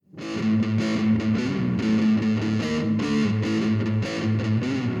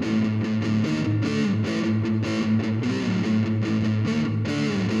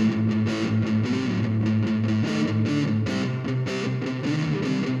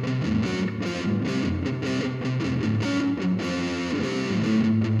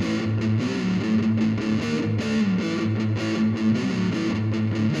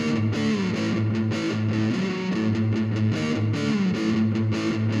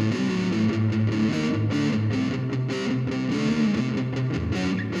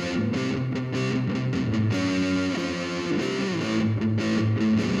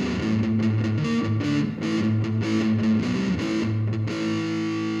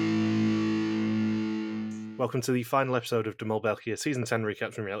Welcome to the final episode of Demol Belkia Season 10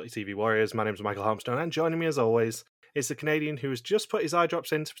 recaps from Reality TV Warriors. My name is Michael Harmstone, and joining me as always is the Canadian who has just put his eye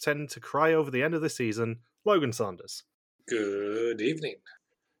drops in to pretend to cry over the end of the season, Logan Saunders. Good evening.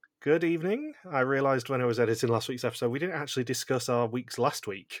 Good evening. I realised when I was editing last week's episode, we didn't actually discuss our weeks last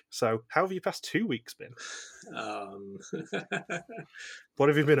week. So, how have your past 2 weeks been? What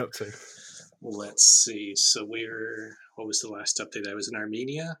have you been up to? Let's see. So what was the last update? I was in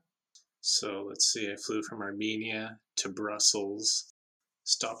Armenia. So let's see. I flew from Armenia to Brussels,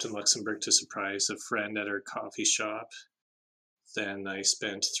 stopped in Luxembourg to surprise a friend at her coffee shop. Then I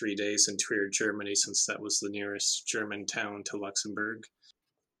spent 3 days in Trier, Germany, since that was the nearest German town to Luxembourg.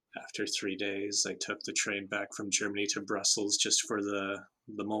 After 3 days, I took the train back from Germany to Brussels just for the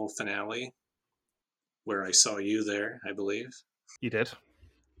Mole finale, where I saw you there, I believe. You did.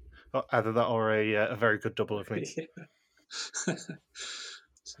 Either that or a very good double of me.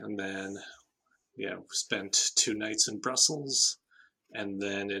 And then, spent 2 nights in Brussels. And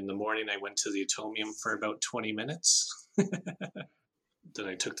then in the morning, I went to the Atomium for about 20 minutes. Then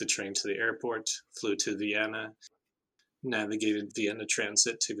I took the train to the airport, flew to Vienna, navigated Vienna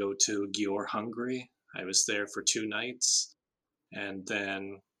Transit to go to Győr, Hungary. I was there for 2 nights. And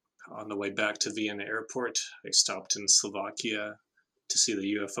then on the way back to Vienna Airport, I stopped in Slovakia to see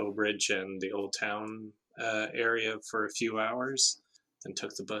the UFO bridge and the old town area for a few hours. Then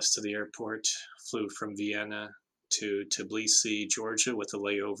took the bus to the airport, flew from Vienna to Tbilisi, Georgia, with a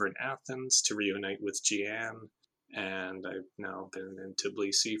layover in Athens to reunite with Gian. And I've now been in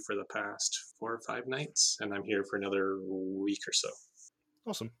Tbilisi for the past 4 or 5 nights, and I'm here for another week or so.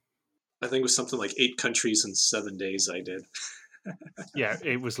 Awesome. I think it was something like 8 countries in 7 days I did. Yeah,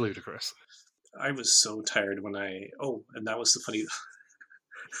 it was ludicrous. I was so tired when and that was the funny...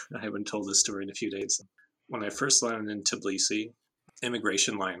 I haven't told this story in a few days. When I first landed in Tbilisi,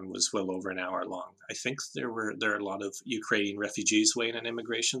 immigration line was well over an hour long. I think there are a lot of Ukrainian refugees waiting in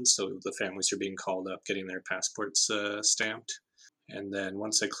immigration, so the families are being called up, getting their passports stamped. And then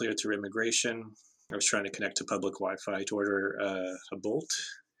once I cleared through immigration, I was trying to connect to public Wi-Fi to order a Bolt,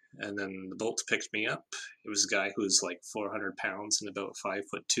 and then the Bolt picked me up. It was a guy who was like 400 pounds and about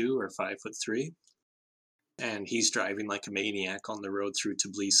 5'2" or 5'3", and he's driving like a maniac on the road through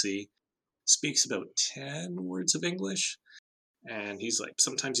Tbilisi. Speaks about 10 words of English. And he's like,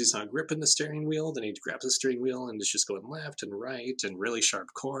 sometimes he's not gripping the steering wheel, then he grabs the steering wheel and is just going left and right and really sharp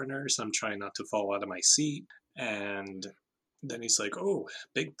corners. I'm trying not to fall out of my seat. And then he's like, oh,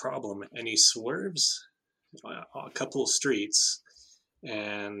 big problem. And he swerves a couple of streets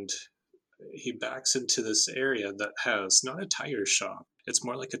and he backs into this area that has not a tire shop. It's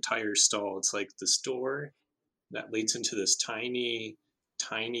more like a tire stall. It's like the store that leads into this tiny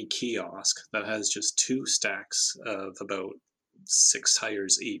kiosk that has just 2 stacks of about 6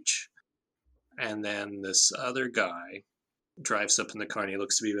 tires each. And then this other guy drives up in the car and he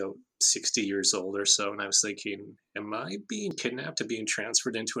looks to be about 60 years old or so. And I was thinking, am I being kidnapped and being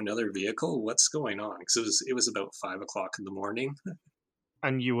transferred into another vehicle? What's going on? Because it was about 5 o'clock in the morning.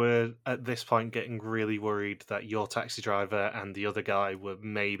 And you were, at this point, getting really worried that your taxi driver and the other guy were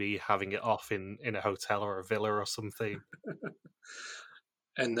maybe having it off in a hotel or a villa or something.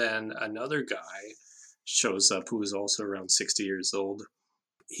 And then another guy shows up who is also around 60 years old.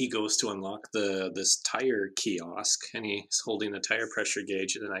 He goes to unlock this tire kiosk, and he's holding a tire pressure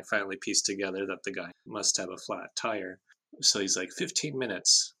gauge, and then I finally pieced together that the guy must have a flat tire. So he's like, 15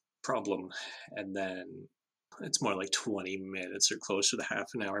 minutes, problem. And then it's more like 20 minutes or closer to half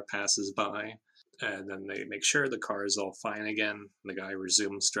an hour passes by. And then they make sure the car is all fine again. The guy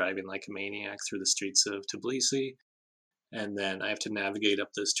resumes driving like a maniac through the streets of Tbilisi. And then I have to navigate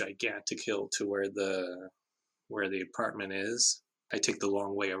up this gigantic hill to where the apartment is. I take the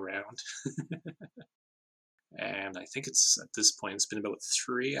long way around. And I think at this point, it's been about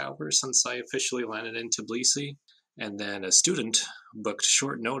 3 hours since I officially landed in Tbilisi. And then a student booked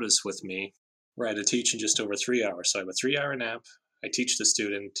short notice with me where I had to teach in just over 3 hours. So I have a 3-hour nap, I teach the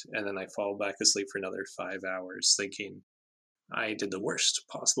student, and then I fall back asleep for another 5 hours thinking I did the worst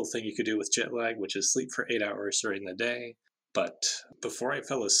possible thing you could do with jet lag, which is sleep for 8 hours during the day. But before I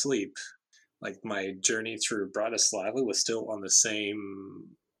fell asleep, like my journey through Bratislava was still the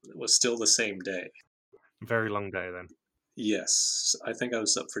same day. Very long day then. Yes, I think I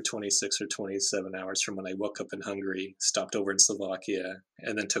was up for 26 or 27 hours from when I woke up in Hungary, stopped over in Slovakia,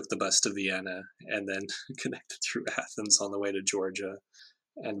 and then took the bus to Vienna, and then connected through Athens on the way to Georgia,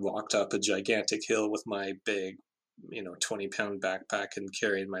 and walked up a gigantic hill with my big 20-pound backpack and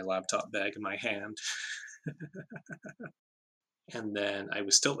carrying my laptop bag in my hand. And then I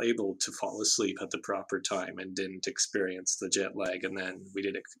was still able to fall asleep at the proper time and didn't experience the jet lag. And then we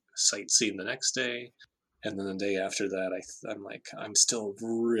did sightseeing the next day. And then the day after that, I'm like, I'm still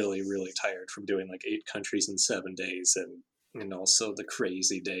really, really tired from doing like 8 countries in 7 days, and also the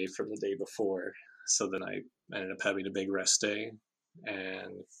crazy day from the day before. So then I ended up having a big rest day,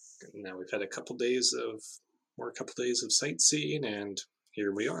 and now we've had a couple days of sightseeing, and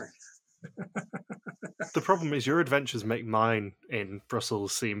here we are. The problem is your adventures make mine in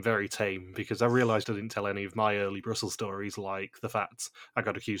Brussels seem very tame, because I realised I didn't tell any of my early Brussels stories, like the fact I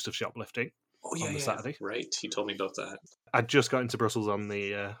got accused of shoplifting Oh yeah, on the yeah, Saturday. right. He told me about that. I'd just got into Brussels on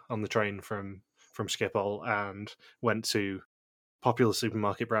the train from Schiphol and went to popular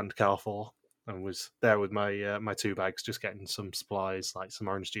supermarket brand Carrefour and was there with my my 2 bags, just getting some supplies like some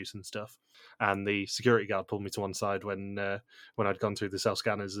orange juice and stuff. And the security guard pulled me to one side when I'd gone through the self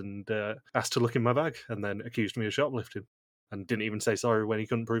scanners and asked to look in my bag, and then accused me of shoplifting, and didn't even say sorry when he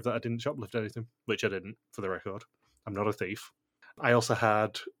couldn't prove that I didn't shoplift anything, which I didn't, for the record. I'm not a thief. I also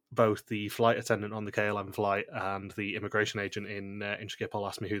had both the flight attendant on the KLM flight and the immigration agent in Schiphol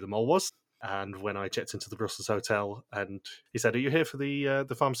ask me who the mole was. And when I checked into the Brussels hotel, and he said, "Are you here for the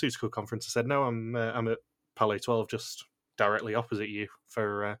pharmaceutical conference?" I said, "No, I'm at Palais 12, just directly opposite you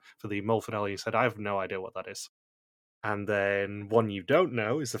for the mole finale." He said, "I have no idea what that is." And then one you don't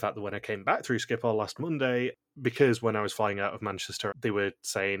know is the fact that when I came back through Schiphol last Monday, because when I was flying out of Manchester, they were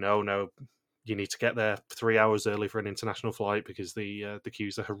saying, "Oh no, you need to get there 3 hours early for an international flight because the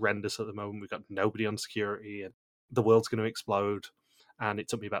queues are horrendous at the moment. We've got nobody on security, and the world's going to explode." And it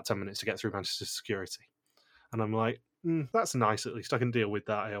took me about 10 minutes to get through Manchester security. And I'm like, that's nice. At least I can deal with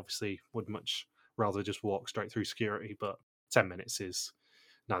that. I obviously would much rather just walk straight through security, but 10 minutes is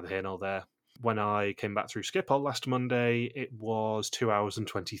neither here nor there. When I came back through Schiphol last Monday, it was 2 hours and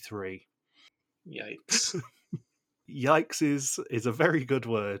 23. Yikes. Yikes is a very good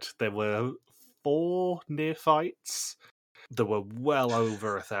word. There were 4 near fights. There were well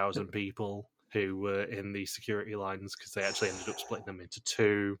over 1,000 people who were in the security lines, because they actually ended up splitting them into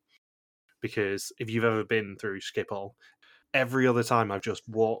 2. Because if you've ever been through Schiphol, every other time I've just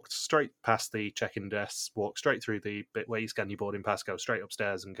walked straight past the check-in desks, walked straight through the bit where you scan your boarding pass, go straight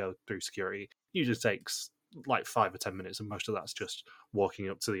upstairs and go through security. It usually takes like 5 or 10 minutes, and most of that's just walking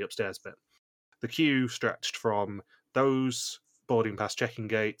up to the upstairs bit. The queue stretched from those boarding pass check-in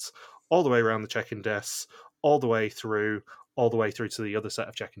gates all the way around the check-in desks, all the way through to the other set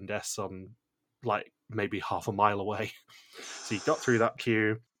of check-in desks on like maybe half a mile away. So you got through that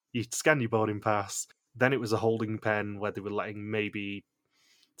queue, you scan your boarding pass, then it was a holding pen where they were letting maybe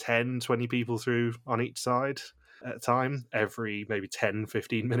 10, 20 people through on each side at a time, every maybe 10,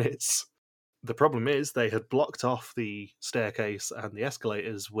 15 minutes. The problem is they had blocked off the staircase and the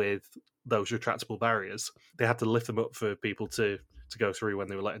escalators with those retractable barriers. They had to lift them up for people to go through when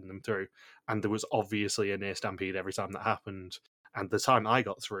they were letting them through. And there was obviously a near stampede every time that happened. And the time I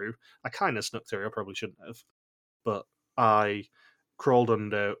got through, I kind of snuck through. I probably shouldn't have. But I crawled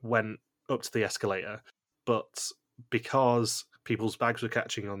under, went up to the escalator. But because people's bags were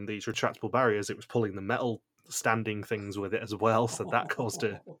catching on these retractable barriers, it was pulling the metal standing things with it as well. So that caused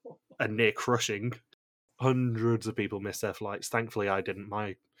a near crushing. Hundreds of people missed their flights. Thankfully, I didn't.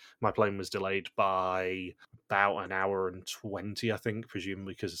 My plane was delayed by about an hour and 20, I think,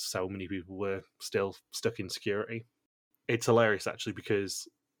 presumably because so many people were still stuck in security. It's hilarious, actually, because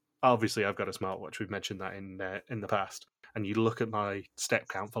obviously I've got a smartwatch. We've mentioned that in the past. And you look at my step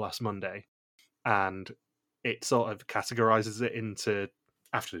count for last Monday, and it sort of categorizes it into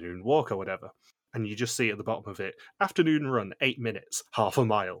afternoon walk or whatever. And you just see at the bottom of it, afternoon run, 8 minutes, half a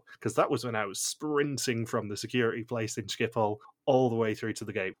mile. Because that was when I was sprinting from the security place in Schiphol all the way through to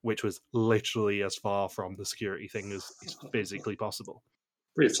the gate, which was literally as far from the security thing as is physically possible.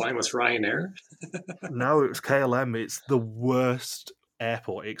 Were you flying with Ryanair? No, it was KLM. It's the worst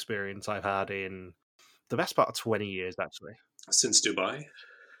airport experience I've had in the best part of 20 years, actually. Since Dubai?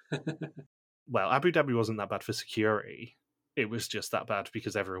 Well, Abu Dhabi wasn't that bad for security. It was just that bad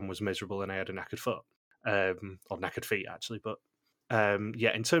because everyone was miserable and I had a knackered foot. Or knackered feet, actually. But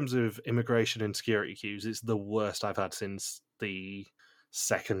yeah, in terms of immigration and security queues, it's the worst I've had since the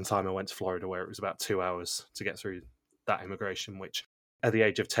second time I went to Florida, where it was about 2 hours to get through that immigration, which at the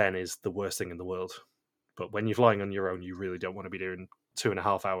age of 10 is the worst thing in the world. But when you're flying on your own, you really don't want to be doing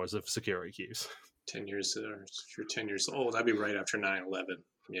 2.5 hours of security queues. 10 years, if you're 10 years old, that'd be right after 9/11.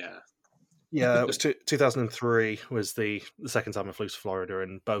 Yeah. Yeah, it was 2003 was the second time I flew to Florida,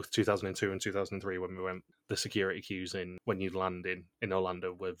 and both 2002 and 2003 when we went, the security queues when you land in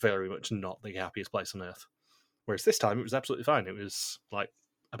Orlando were very much not the happiest place on earth. Whereas this time it was absolutely fine. It was like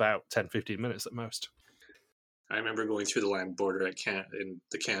about 10, 15 minutes at most. I remember going through the land border in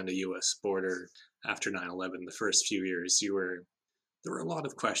the Canada-US border after 9/11. The first few years, you were There were a lot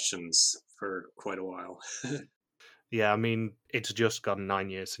of questions for quite a while. Yeah, I mean, it's just gone 9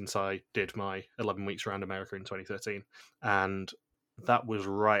 years since I did my 11 weeks around America in 2013. And that was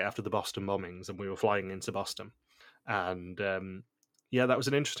right after the Boston bombings, and we were flying into Boston. And yeah, that was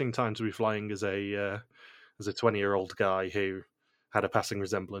an interesting time to be flying as a 20-year-old guy who had a passing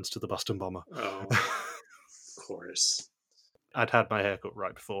resemblance to the Boston bomber. Oh, of course. I'd had my haircut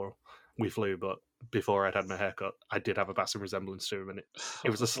right before we flew, but before I'd had my haircut, I did have a passing resemblance to him, and it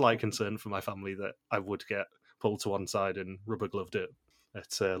was a slight concern for my family that I would get pulled to one side and rubber gloved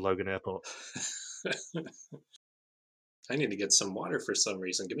at Logan Airport. I need to get some water for some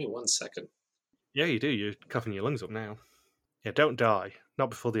reason. Give me 1 second. Yeah, you do. You're coughing your lungs up now. Yeah, don't die.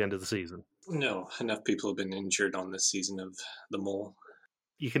 Not before the end of the season. No, enough people have been injured on this season of The Mole.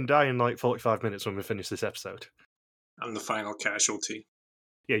 You can die in like 45 minutes when we finish this episode. I'm the final casualty.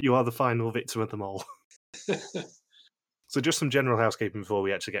 Yeah, you are the final victim of them all. So just some general housekeeping before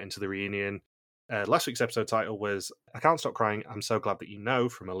we actually get into the reunion. Last week's episode title was I Can't Stop Crying, I'm So Glad That You Know,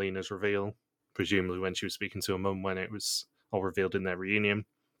 from Alina's reveal, presumably when she was speaking to her mum when it was all revealed in their reunion.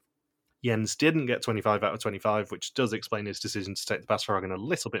 Jens didn't get 25 out of 25, which does explain his decision to take the Passfragen a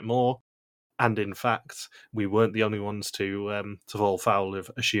little bit more. And in fact, we weren't the only ones to fall foul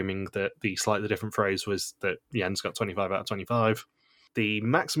of assuming that the slightly different phrase was that Jens got 25 out of 25. The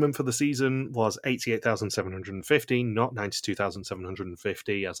maximum for the season was 88,750, not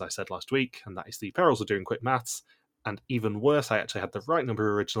 92,750, as I said last week, and that is the perils of doing quick maths. And even worse, I actually had the right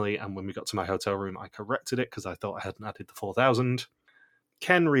number originally, and when we got to my hotel room, I corrected it because I thought I hadn't added the 4,000.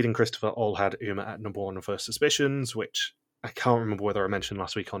 Ken, Reed, and Christopher all had Uma at number 1 on First Suspicions, which I can't remember whether I mentioned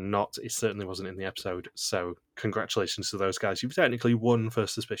last week or not. It certainly wasn't in the episode, so congratulations to those guys. You've technically won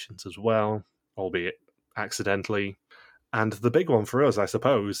First Suspicions as well, albeit accidentally. And the big one for us, I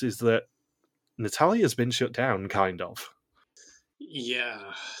suppose, is that Natalia's been shut down, kind of.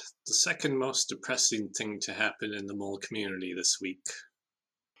 Yeah, the second most depressing thing to happen in the mole community this week.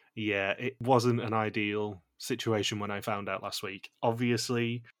 Yeah, it wasn't an ideal situation when I found out last week.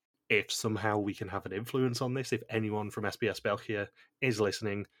 Obviously, if somehow we can have an influence on this, if anyone from SBS Belgium is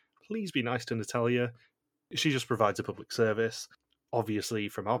listening, please be nice to Natalia. She just provides a public service. Obviously,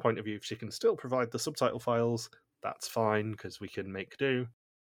 from our point of view, if she can still provide the subtitle files, that's fine, because we can make do.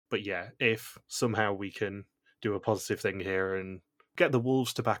 But yeah, if somehow we can do a positive thing here and get the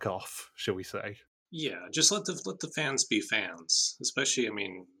Wolves to back off, shall we say? Yeah, just let the fans be fans. Especially, I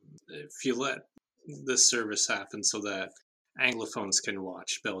mean, if you let this service happen so that Anglophones can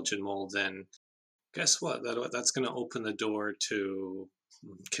watch Belgian Mole, then guess what? That's going to open the door to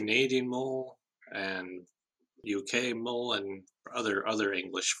Canadian Mole and UK Mole and other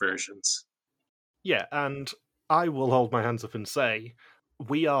English versions. Yeah, and I will hold my hands up and say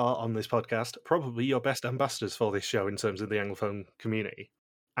we are, on this podcast, probably your best ambassadors for this show in terms of the Anglophone community.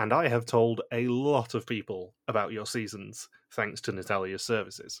 And I have told a lot of people about your seasons thanks to Natalia's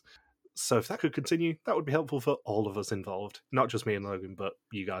services. So if that could continue, that would be helpful for all of us involved. Not just me and Logan, but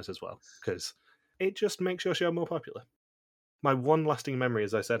you guys as well. Because it just makes your show more popular. My one lasting memory,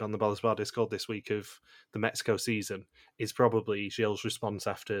 as I said on the Bolas Bar Discord this week, of the Mexico season is probably Gilles' response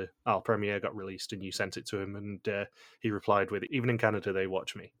after our premiere got released and you sent it to him, and he replied with, "Even in Canada, they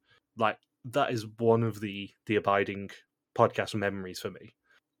watch me." Like, that is one of the abiding podcast memories for me,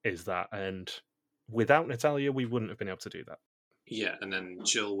 is that. And without Natalia, we wouldn't have been able to do that. Yeah, and then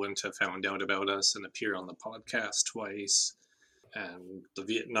Jill wouldn't have found out about us and appear on the podcast twice. And the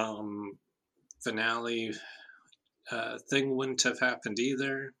Vietnam finale thing wouldn't have happened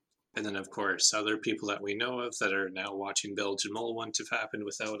either. And then, of course, other people that we know of that are now watching Belgian Mole wouldn't have happened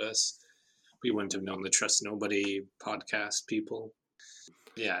without us. We wouldn't have known the Trust Nobody podcast people.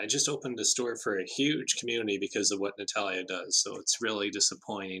 Yeah, it just opened the door for a huge community because of what Natalia does. So it's really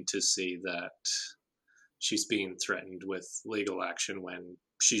disappointing to see that she's being threatened with legal action when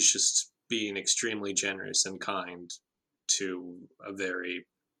she's just being extremely generous and kind to a very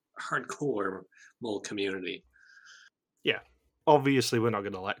hardcore mole community. Yeah. Obviously, we're not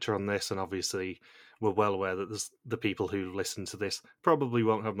going to lecture on this, and obviously, we're well aware that the people who listen to this probably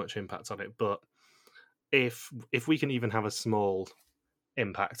won't have much impact on it. But if we can even have a small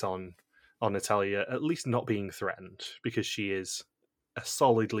impact on Natalia, at least not being threatened, because she is a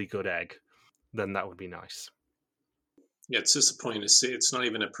solidly good egg, then that would be nice. Yeah, it's disappointing to see. It's not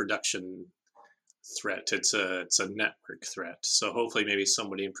even a production threat. It's a network threat. So hopefully maybe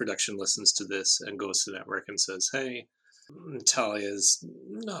somebody in production listens to this and goes to the network and says, hey, Natalia's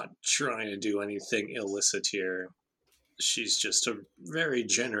not trying to do anything illicit here. She's just a very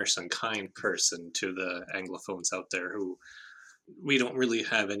generous and kind person to the Anglophones out there who we don't really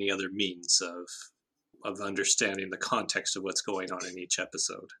have any other means of of understanding the context of what's going on in each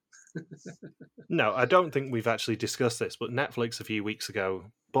episode. No, I don't think we've actually discussed this, but Netflix a few weeks ago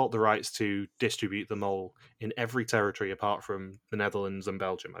bought the rights to distribute The Mole in every territory apart from the Netherlands and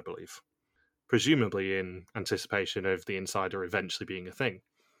Belgium, I believe. Presumably in anticipation of The Insider eventually being a thing.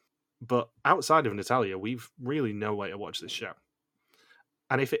 But outside of Natalia, we've really no way to watch this show.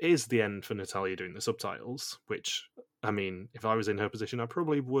 And if it is the end for Natalia doing the subtitles, which, I mean, if I was in her position, I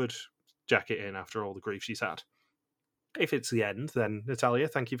probably would jack it in after all the grief she's had. If it's the end, then Natalia,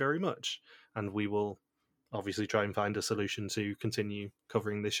 thank you very much. And we will obviously try and find a solution to continue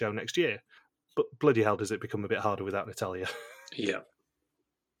covering this show next year. But bloody hell, does it become a bit harder without Natalia. Yeah.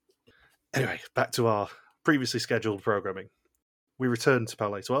 Anyway, back to our previously scheduled programming. We return to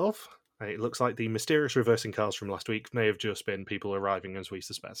Palais 12. It looks like the mysterious reversing cars from last week may have just been people arriving as we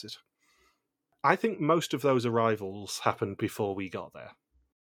suspected. I think most of those arrivals happened before we got there.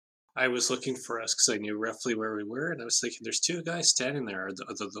 I was looking for us because I knew roughly where we were, and I was thinking, there's two guys standing there.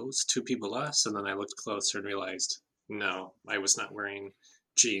 Are those two people us? And then I looked closer and realized, no, I was not wearing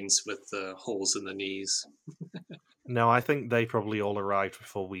jeans with the holes in the knees. No, I think they probably all arrived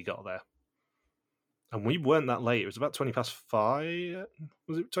before we got there. And we weren't that late. It was about 5:20.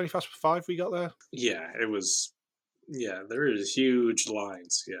 Was it 5:20 we got there? Yeah, it was. Yeah, there is huge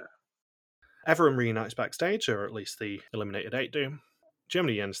lines. Yeah. Everyone reunites backstage, or at least the Eliminated 8 do.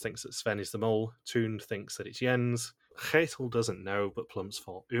 Germany Jens thinks that Sven is the mole. Toon thinks that it's Jens. Gretel doesn't know, but plumps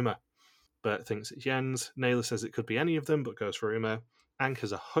for Uma. Bert thinks it's Jens. Naylor says it could be any of them, but goes for Uma.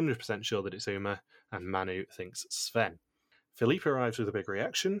 Anker's 100% sure that it's Uma. And Manu thinks it's Sven. Philippe arrives with a big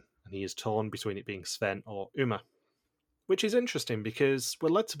reaction, and he is torn between it being Sven or Uma. Which is interesting because we're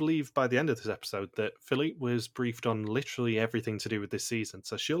led to believe by the end of this episode that Philippe was briefed on literally everything to do with this season,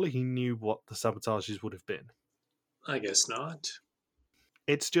 so surely he knew what the sabotages would have been. I guess not.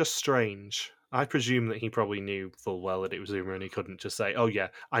 It's just strange. I presume that he probably knew full well that it was Uma and he couldn't just say, oh yeah,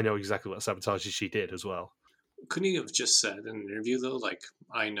 I know exactly what sabotages she did as well. Couldn't he have just said in an interview, though, like,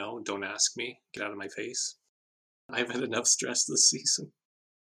 I know, don't ask me, get out of my face? I've had enough stress this season.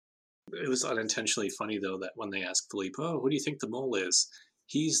 It was unintentionally funny, though, that when they asked Philippe, oh, who do you think the mole is?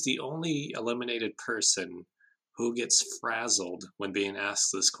 He's the only eliminated person who gets frazzled when being asked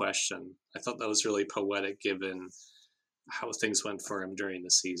this question. I thought that was really poetic given how things went for him during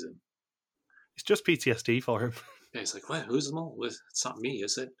the season. It's just PTSD for him. Yeah, he's like, what? Who's the mole? It's not me,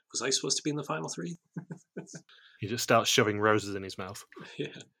 is it? Was I supposed to be in the final three? He just starts shoving roses in his mouth. Yeah.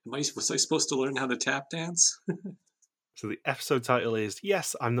 Was I supposed to learn how to tap dance? So the episode title is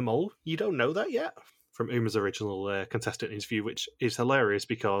Yes, I'm the Mole. You don't know that yet? From Uma's original contestant interview, which is hilarious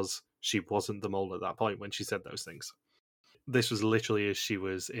because she wasn't the mole at that point when she said those things. This was literally as she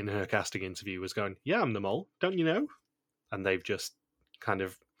was in her casting interview, was going, yeah, I'm the mole, don't you know? And they've just kind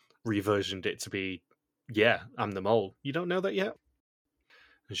of reversioned it to be, yeah, I'm the mole. You don't know that yet?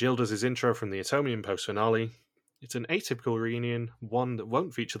 Gilles does his intro from the Atomium post-finale. It's an atypical reunion, one that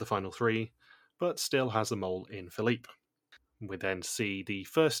won't feature the final three, but still has a mole in Philippe. We then see the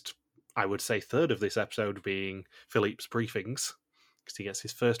first, I would say third of this episode being Philippe's briefings, because he gets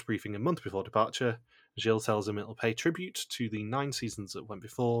his first briefing a month before departure. Gilles tells him it'll pay tribute to the 9 seasons that went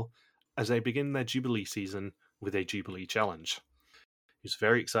before, as they begin their Jubilee season with a Jubilee challenge. He was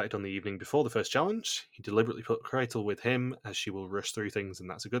very excited on the evening before the first challenge. He deliberately put Gretel with him, as she will rush through things, and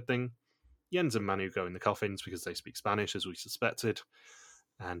that's a good thing. Jens and Manu go in the coffins because they speak Spanish, as we suspected.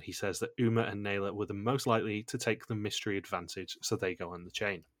 And he says that Uma and Naylor were the most likely to take the mystery advantage, so they go on the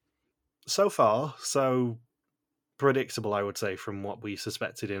chain. So far, so predictable, I would say, from what we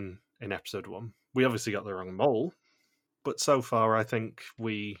suspected in episode 1. We obviously got the wrong mole, but so far I think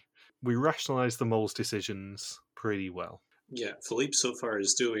we rationalised the mole's decisions pretty well. Yeah, Philippe so far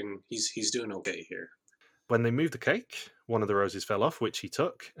is doing, he's doing okay here. When they moved the cake, one of the roses fell off, which he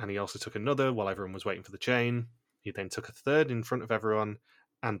took, and he also took another while everyone was waiting for the chain. He then took a third in front of everyone,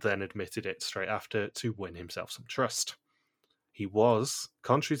 and then admitted it straight after to win himself some trust. He was,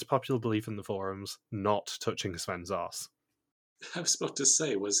 contrary to popular belief in the forums, not touching Sven's arse. I was about to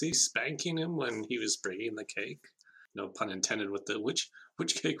say, was he spanking him when he was bringing the cake? No pun intended with the, which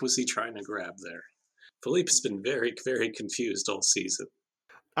cake was he trying to grab there? Philippe has been very, very confused all season.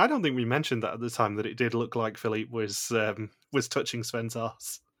 I don't think we mentioned that at the time, that it did look like Philippe was touching Sven's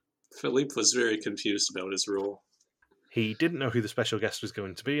arse. Philippe was very confused about his role. He didn't know who the special guest was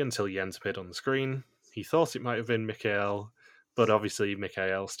going to be until Jens appeared on the screen. He thought it might have been Michael, but obviously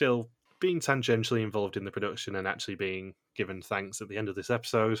Michael, still being tangentially involved in the production and actually being given thanks at the end of this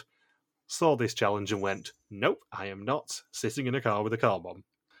episode, saw this challenge and went, nope, I am not sitting in a car with a car bomb.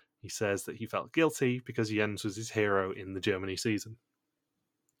 He says that he felt guilty because Jens was his hero in the Germany season.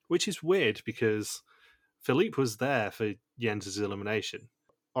 Which is weird because Philippe was there for Jens's elimination,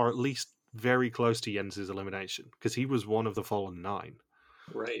 or at least very close to Jens's elimination, because he was one of the fallen 9.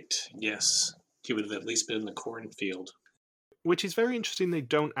 Right, yes. He would have at least been in the cornfield. Which is very interesting. They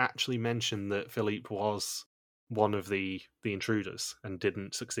don't actually mention that Philippe was one of the intruders and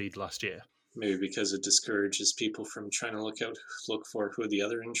didn't succeed last year. Maybe because it discourages people from trying to look for who the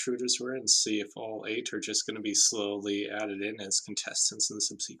other intruders were and see if all 8 are just going to be slowly added in as contestants in the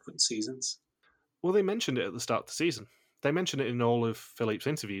subsequent seasons. Well, they mentioned it at the start of the season. They mentioned it in all of Philippe's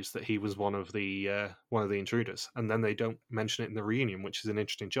interviews that he was one of the intruders, and then they don't mention it in the reunion, which is an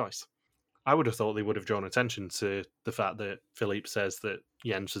interesting choice. I would have thought they would have drawn attention to the fact that Philippe says that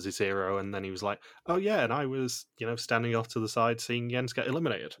Jens was his hero, and then he was like, "Oh yeah, and I was, standing off to the side seeing Jens get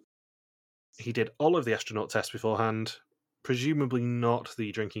eliminated." He did all of the astronaut tests beforehand, presumably not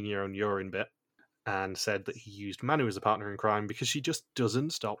the drinking your own urine bit, and said that he used Manu as a partner in crime because she just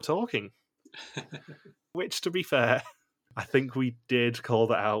doesn't stop talking. Which, to be fair, I think we did call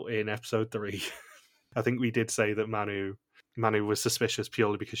that out in episode 3. I think we did say that Manu was suspicious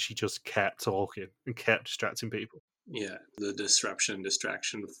purely because she just kept talking and kept distracting people. Yeah, the distraction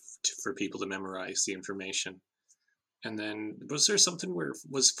for people to memorize the information. And then, was there something where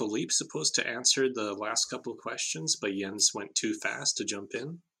was Philippe supposed to answer the last couple of questions, but Jens went too fast to jump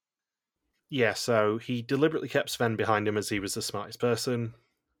in? Yeah, so he deliberately kept Sven behind him as he was the smartest person.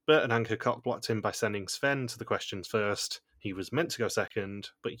 Bert and Anke cock-blocked him by sending Sven to the questions first. He was meant to go second,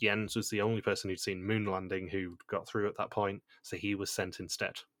 but Jens was the only person who'd seen moon landing who got through at that point, so he was sent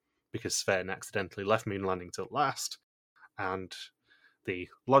instead, because Sven accidentally left moon landing till last, and the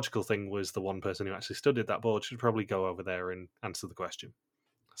logical thing was the one person who actually studied that board should probably go over there and answer the question.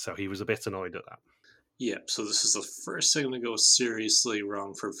 So he was a bit annoyed at that. Yeah, so this is the first thing to go seriously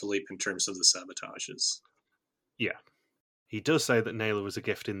wrong for Philippe in terms of the sabotages. Yeah. He does say that Naylor was a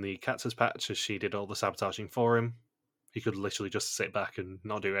gift in the cactus patch as she did all the sabotaging for him. He could literally just sit back and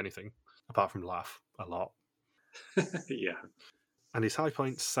not do anything, apart from laugh a lot. Yeah. And his high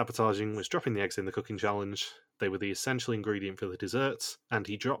points sabotaging was dropping the eggs in the cooking challenge. They were the essential ingredient for the desserts, and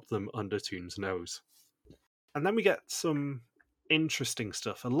he dropped them under Toon's nose. And then we get some interesting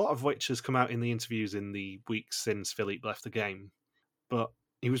stuff, a lot of which has come out in the interviews in the weeks since Philippe left the game. But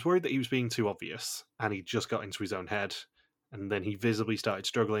he was worried that he was being too obvious, and he just got into his own head. And then he visibly started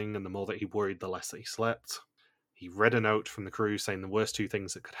struggling, and the more that he worried, the less that he slept. He read a note from the crew saying the worst 2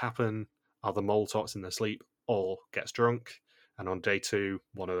 things that could happen are the mole talks in their sleep or gets drunk. And on day 2,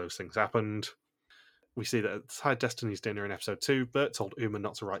 one of those things happened. We see that at High Destiny's dinner in episode 2, Bert told Uma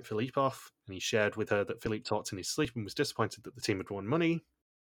not to write Philippe off, and he shared with her that Philippe talked in his sleep and was disappointed that the team had won money.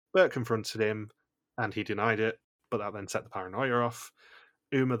 Bert confronted him, and he denied it, but that then set the paranoia off.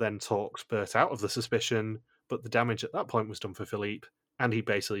 Uma then talked Bert out of the suspicion, but the damage at that point was done for Philippe, and he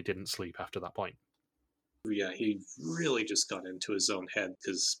basically didn't sleep after that point. Yeah, he really just got into his own head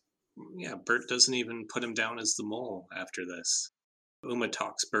because, Bert doesn't even put him down as the mole after this. Uma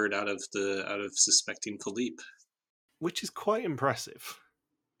talks Bert out of suspecting Philippe, which is quite impressive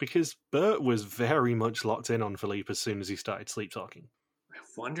because Bert was very much locked in on Philippe as soon as he started sleep talking. I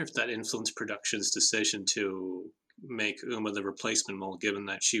wonder if that influenced production's decision to make Uma the replacement mole, given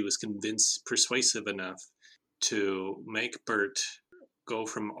that she was persuasive enough to make Bert go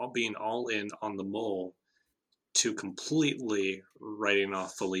from being all in on the mole to completely writing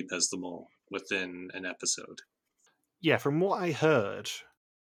off Philippe as the mole within an episode. Yeah, from what I heard,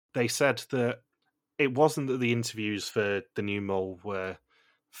 they said that it wasn't that the interviews for the new mole were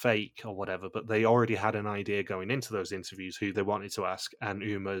fake or whatever, but they already had an idea going into those interviews who they wanted to ask, and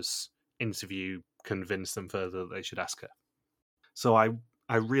Uma's interview convinced them further that they should ask her. So I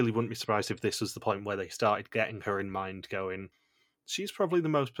really wouldn't be surprised if this was the point where they started getting her in mind, going, she's probably the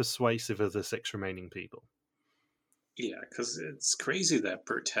most persuasive of the 6 remaining people. Yeah, because it's crazy that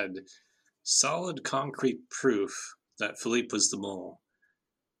Bert had solid concrete proof that Philippe was the mole,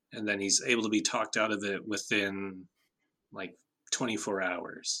 and then he's able to be talked out of it within 24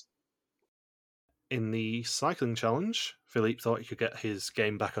 hours. In the cycling challenge, Philippe thought he could get his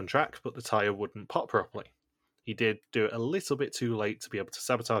game back on track, but the tyre wouldn't pop properly. He did do it a little bit too late to be able to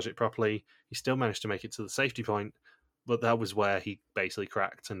sabotage it properly. He still managed to make it to the safety point, but that was where he basically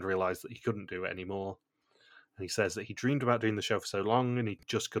cracked and realised that he couldn't do it anymore. And he says that he dreamed about doing the show for so long and he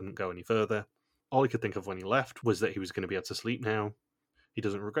just couldn't go any further. All he could think of when he left was that he was going to be able to sleep now. He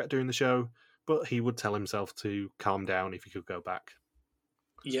doesn't regret doing the show, but he would tell himself to calm down if he could go back.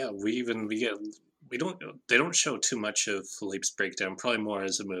 Yeah, they don't show too much of Philippe's breakdown, probably more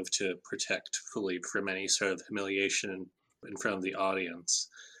as a move to protect Philippe from any sort of humiliation in front of the audience.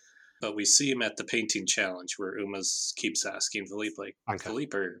 But we see him at the painting challenge where Uma keeps asking Philippe, Anke.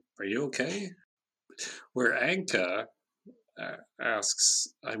 Philippe, are you okay? where Anka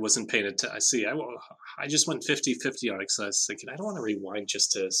asks, I wasn't paying attention. I just went 50-50 on it because I was thinking, I don't want to rewind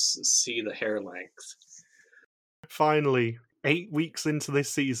just to see the hair length. Finally, 8 weeks into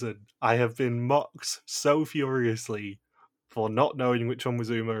this season, I have been mocked so furiously for not knowing which one was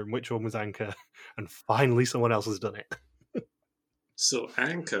Uma and which one was Anka, and finally someone else has done it. So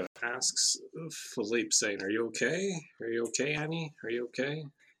Anka asks Philippe, saying, Are you okay? Are you okay, Annie? Are you okay?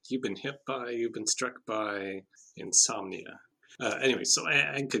 You've been struck by insomnia. Anyway, so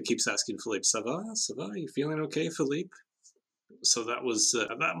Anka keeps asking Philippe, Ça va? Ça va? You feeling okay, Philippe? So that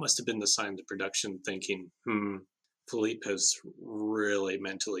must have been the sign of the production thinking, Philippe has really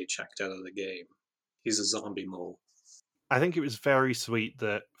mentally checked out of the game. He's a zombie mole. I think it was very sweet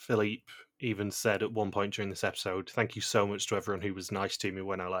that Philippe even said at one point during this episode, thank you so much to everyone who was nice to me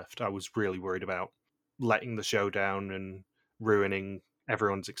when I left. I was really worried about letting the show down and ruining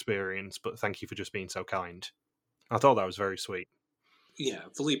everyone's experience, but thank you for just being so kind. I thought that was very sweet. Yeah,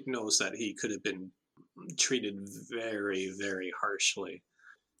 Philippe knows that he could have been treated very, very harshly.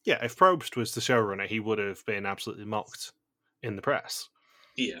 Yeah, if Probst was the showrunner, he would have been absolutely mocked in the press.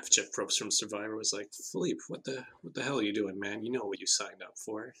 Yeah, if Jeff Probst from Survivor was like, Philippe, what the hell are you doing, man? You know what you signed up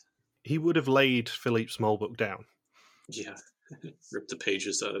for. He would have laid Philippe's small book down. Yeah, ripped the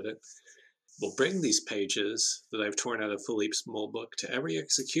pages out of it. We'll bring these pages that I've torn out of Philippe's small book to every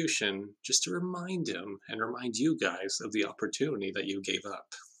execution just to remind him and remind you guys of the opportunity that you gave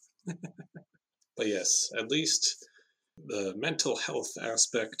up. But yes, at least the mental health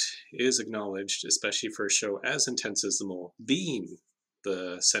aspect is acknowledged, especially for a show as intense as The Mole, being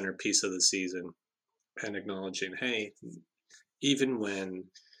the centerpiece of the season, and acknowledging, hey, even when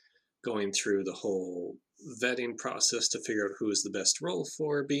going through the whole vetting process to figure out who is the best role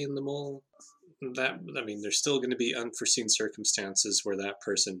for being the mole, there's still going to be unforeseen circumstances where that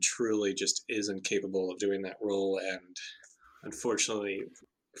person truly just isn't capable of doing that role, and unfortunately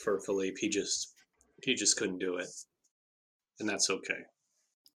for Philippe, he just couldn't do it, and that's okay.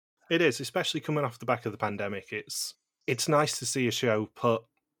 It is, especially coming off the back of the pandemic. It's nice to see a show put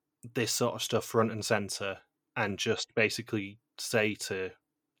this sort of stuff front and center and just basically say to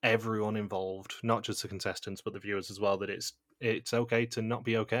everyone involved, not just the contestants but the viewers as well, that it's okay to not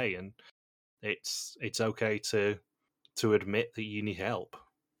be okay, and it's okay to admit that you need help.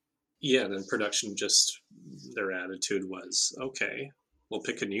 Yeah, then production just, their attitude was, okay, we'll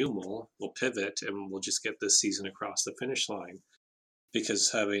pick a new mole, we'll pivot, and we'll just get this season across the finish line.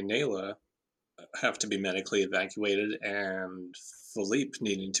 Because having Nayla have to be medically evacuated and Philippe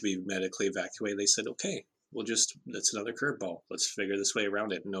needing to be medically evacuated, they said, okay, that's another curveball. Let's figure this way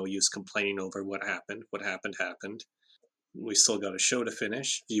around it. No use complaining over what happened. What happened, happened. We still got a show to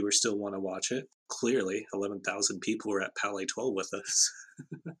finish. Viewers still want to watch it. Clearly, 11,000 people were at Palais 12 with us.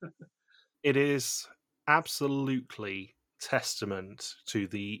 It is absolutely testament to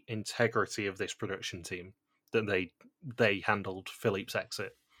the integrity of this production team that they handled Philippe's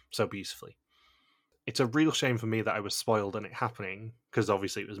exit so beautifully. It's a real shame for me that I was spoiled on it happening, because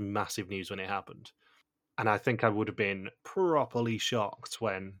obviously it was massive news when it happened. And I think I would have been properly shocked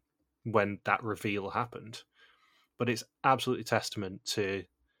when that reveal happened. But it's absolutely testament to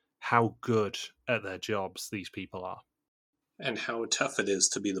how good at their jobs these people are. And how tough it is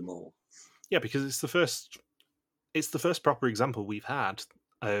to be the mole. Yeah, because it's the first proper example we've had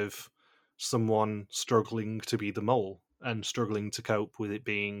of someone struggling to be the mole and struggling to cope with it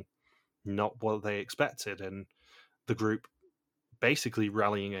being not what they expected, and the group basically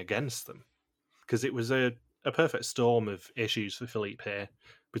rallying against them. Because it was a perfect storm of issues for Philippe here,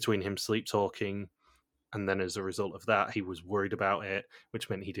 between him sleep talking, and then as a result of that, he was worried about it, which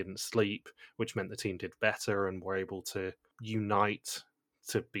meant he didn't sleep, which meant the team did better and were able to unite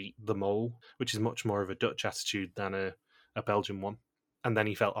to beat the mole, which is much more of a Dutch attitude than a Belgian one. And then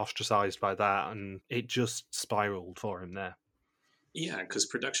he felt ostracized by that, and it just spiraled for him there. Yeah, because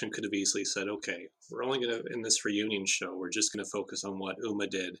production could have easily said, okay, we're only going to, in this reunion show, we're just going to focus on what Uma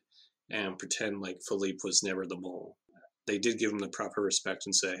did and pretend like Philippe was never the mole. They did give him the proper respect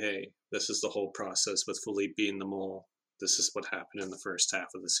and say, hey, this is the whole process with Philippe being the mole. This is what happened in the first half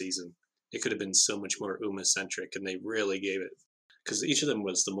of the season. It could have been so much more Uma-centric, and they really gave it, because each of them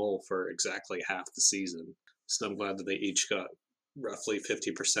was the mole for exactly half the season. So I'm glad that they each got roughly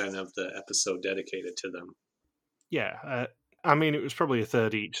 50% of the episode dedicated to them. Yeah, I mean, it was probably a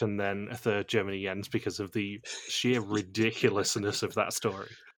third each, and then a third Germany ends because of the sheer ridiculousness of that story.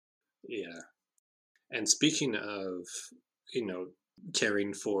 Yeah. And speaking of,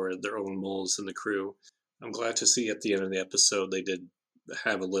 caring for their own moles in the crew, I'm glad to see at the end of the episode they did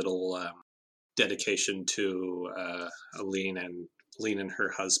have a little dedication to Aline and Lean and her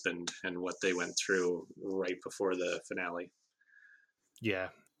husband and what they went through right before the finale. Yeah,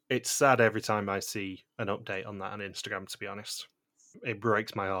 it's sad every time I see an update on that on Instagram, to be honest. It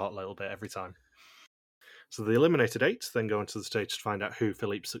breaks my heart a little bit every time. So the eliminated 8 then go onto the stage to find out who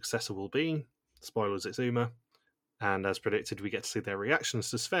Philippe's successor will be. Spoilers, it's Uma. And as predicted, we get to see their reactions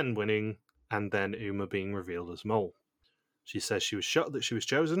to Sven winning and then Uma being revealed as Mole. She says she was shocked that she was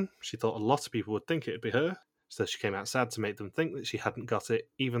chosen. She thought a lot of people would think it would be her. So she came out sad to make them think that she hadn't got it,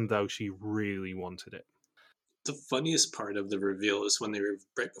 even though she really wanted it. The funniest part of the reveal is when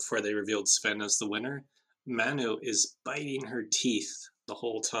right before they revealed Sven as the winner, Manu is biting her teeth the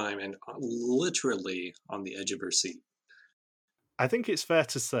whole time and literally on the edge of her seat. I think it's fair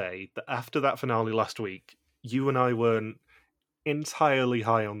to say that after that finale last week, you and I weren't entirely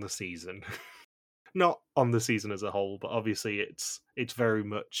high on the season. Not on the season as a whole, but obviously it's very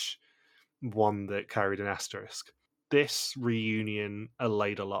much one that carried an asterisk. This reunion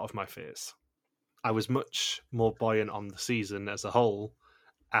allayed a lot of my fears. I was much more buoyant on the season as a whole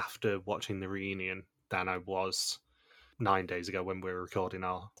after watching the reunion than I was 9 days ago when we were recording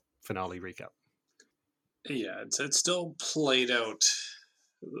our finale recap. Yeah, it still played out.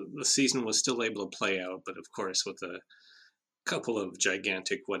 The season was still able to play out, but of course with a couple of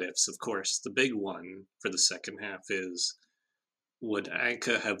gigantic what ifs. Of course, the big one for the second half is, would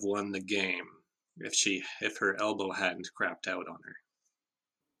Anka have won the game if her elbow hadn't crapped out on her?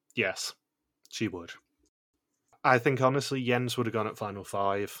 Yes, she would. I think honestly Jens would have gone at Final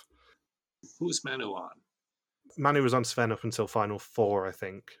 5. Who's Manu on? Manu was on Sven up until Final 4, I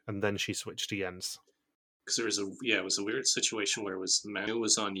think, and then she switched to Jens. Because it was a weird situation where Manu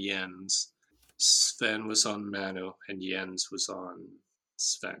was on Jens, Sven was on Manu, and Jens was on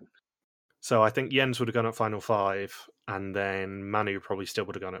Sven. So I think Jens would have gone at Final 5, and then Manu probably still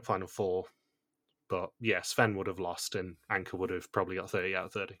would have gone at Final 4. But yeah, Sven would have lost, and Anka would have probably got 30 out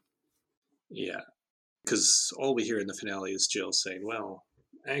of 30. Yeah, because all we hear in the finale is Jill saying, well,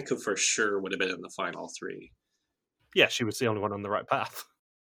 Anka for sure would have been in the final 3. Yeah, she was the only one on the right path.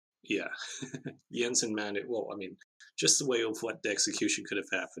 Yeah. Jens and Manu, well, I mean, just the way of what the execution could have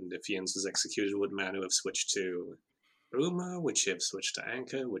happened. If Jens was executed, would Manu have switched to Uma? Would she have switched to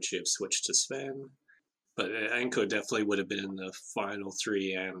Anka? Would she have switched to Sven? But Anka definitely would have been in the final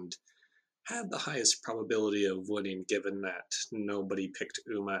 3 and had the highest probability of winning, given that nobody picked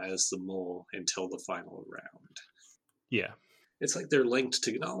Uma as the mole until the final round. Yeah. It's like they're linked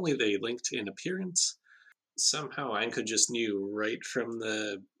to, not only they linked in appearance, somehow Anka just knew right from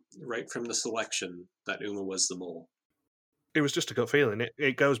the selection that Uma was the mole. It was just a gut feeling.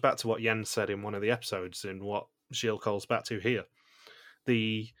 It goes back to what Jens said in one of the episodes and what Jill calls back to here.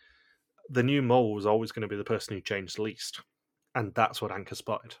 The new mole was always going to be the person who changed least. And that's what Anka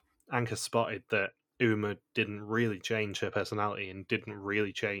spotted. Anka spotted that Uma didn't really change her personality and didn't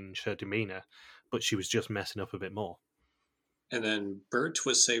really change her demeanour, but she was just messing up a bit more. And then Bert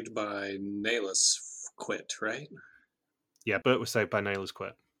was saved by Nayla's quit, right? Yeah, Bert was saved by Nayla's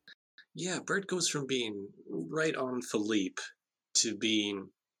quit. Yeah, Bert goes from being right on Philippe to being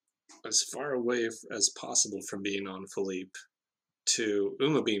as far away as possible from being on Philippe to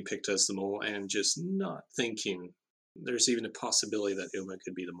Uma being picked as the mole and just not thinking there's even a possibility that Uma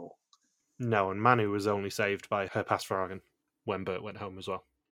could be the mole. No, and Manu was only saved by her Passfragen when Bert went home as well.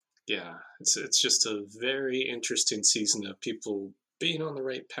 Yeah, it's just a very interesting season of people being on the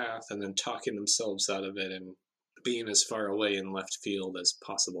right path and then talking themselves out of it and being as far away in left field as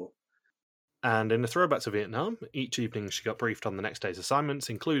possible. And in a throwback to Vietnam, each evening she got briefed on the next day's assignments,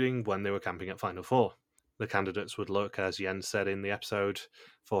 including when they were camping at Final 4. The candidates would look, as Jens said in the episode,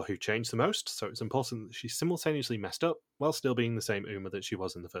 for who changed the most, so it's important that she simultaneously messed up while still being the same Uma that she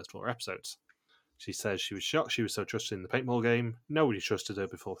was in the first 4 episodes. She says she was shocked she was so trusted in the paintball game. Nobody trusted her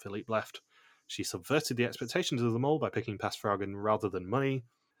before Philippe left. She subverted the expectations of them all by picking Passfragen rather than money,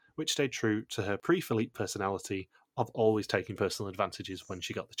 which stayed true to her pre-Philippe personality of always taking personal advantages when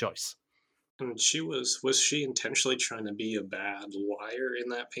she got the choice. And was she intentionally trying to be a bad liar in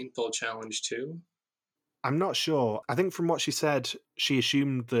that paintball challenge too? I'm not sure. I think from what she said, she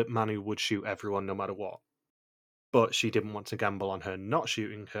assumed that Manu would shoot everyone no matter what. But she didn't want to gamble on her not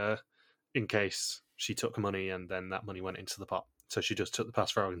shooting her in case she took money and then that money went into the pot. So she just took the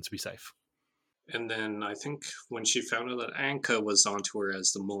Passfragen to be safe. And then I think when she found out that Anka was onto her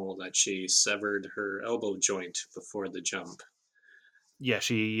as the mole, that she severed her elbow joint before the jump. Yeah,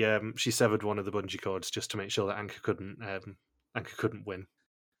 she severed one of the bungee cords just to make sure that Anka couldn't win.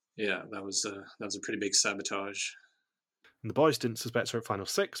 Yeah, that was a pretty big sabotage. And the boys didn't suspect her at Final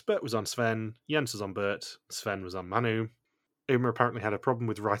 6. Bert was on Sven, Jens was on Bert, Sven was on Manu. Uma apparently had a problem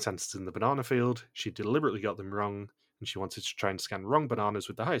with right answers in the banana field. She deliberately got them wrong, and she wanted to try and scan wrong bananas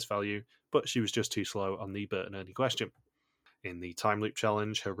with the highest value, but she was just too slow on the Bert and Ernie question. In the time loop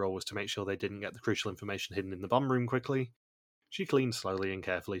challenge, her role was to make sure they didn't get the crucial information hidden in the bomb room quickly. She cleaned slowly and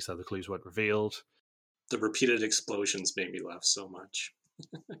carefully so the clues weren't revealed. The repeated explosions made me laugh so much.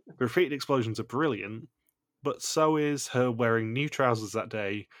 The repeated explosions are brilliant, but so is her wearing new trousers that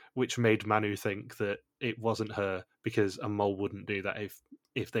day, which made Manu think that it wasn't her, because a mole wouldn't do that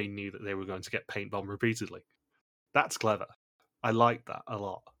if they knew that they were going to get paint bombed repeatedly. That's clever. I like that a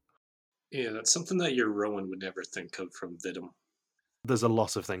lot. Yeah, that's something that your Rowan would never think of from Vidum. There's a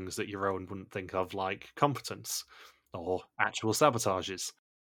lot of things that your own wouldn't think of, like competence or actual sabotages.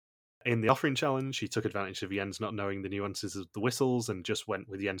 In the offering challenge, she took advantage of Jens not knowing the nuances of the whistles and just went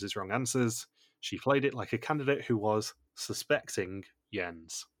with Jens's wrong answers. She played it like a candidate who was suspecting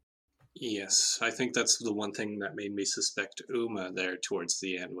Jens. Yes, I think that's the one thing that made me suspect Uma there towards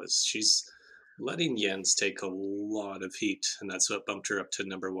the end, was she's letting Jens take a lot of heat, and that's what bumped her up to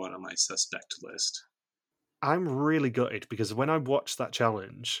number 1 on my suspect list. I'm really gutted because when I watched that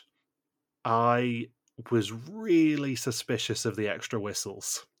challenge, I was really suspicious of the extra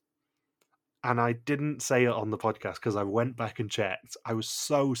whistles. And I didn't say it on the podcast because I went back and checked. I was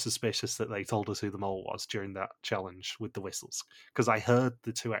so suspicious that they told us who the mole was during that challenge with the whistles, because I heard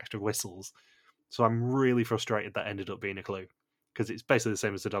the 2 extra whistles. So I'm really frustrated that ended up being a clue, because it's basically the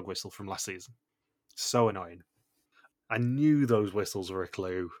same as the dog whistle from last season. So annoying. I knew those whistles were a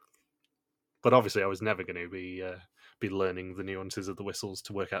clue, but obviously I was never going to be learning the nuances of the whistles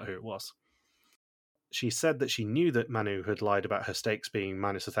to work out who it was. She said that she knew that Manu had lied about her stakes being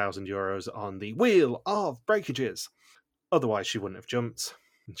minus €1,000 on the Wheel of Breakages. Otherwise, she wouldn't have jumped.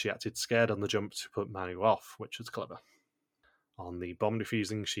 And she acted scared on the jump to put Manu off, which was clever. On the bomb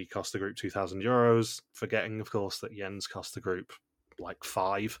defusing, she cost the group €2,000, forgetting, of course, that Jens cost the group like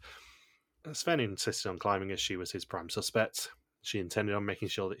 5. Sven insisted on climbing as she was his prime suspect. She intended on making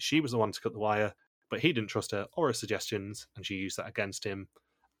sure that she was the one to cut the wire, but he didn't trust her or her suggestions, and she used that against him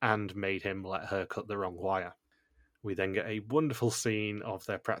and made him let her cut the wrong wire. We then get a wonderful scene of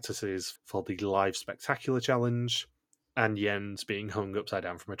their practices for the live spectacular challenge, and Jens being hung upside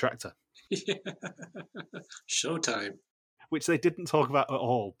down from a tractor. Yeah. Showtime. Which they didn't talk about at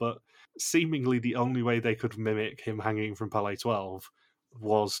all, but seemingly the only way they could mimic him hanging from Palais 12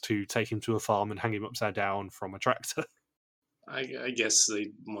 was to take him to a farm and hang him upside down from a tractor. I guess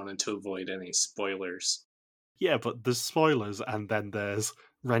they wanted to avoid any spoilers. Yeah, but there's spoilers, and then there's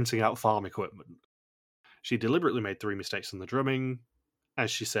renting out farm equipment. She deliberately made 3 mistakes on the drumming. As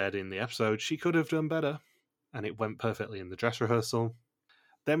she said in the episode, she could have done better, and it went perfectly in the dress rehearsal.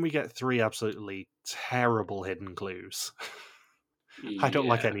 Then we get 3 absolutely terrible hidden clues. I don't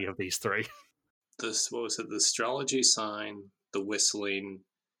like any of these 3. What was it? The astrology sign, the whistling,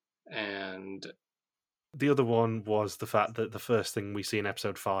 and the other one was the fact that the first thing we see in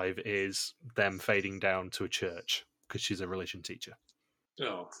episode 5 is them fading down to a church, because she's a religion teacher.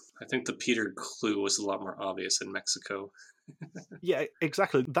 Oh, I think the Peter clue was a lot more obvious in Mexico. Yeah,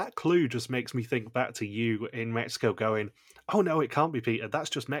 exactly. That clue just makes me think back to you in Mexico going, oh no, it can't be Peter. That's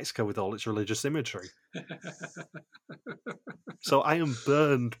just Mexico with all its religious imagery. So I am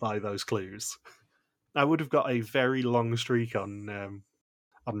burned by those clues. I would have got a very long streak on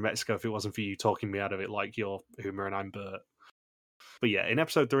Mexico if it wasn't for you talking me out of it like you're Uma and I'm Bert. But yeah, in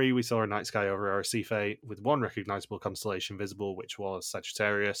episode 3, we saw a night sky over Arrecife with one recognisable constellation visible, which was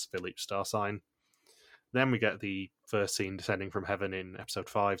Sagittarius, Philippe's star sign. Then we get the first scene descending from heaven in episode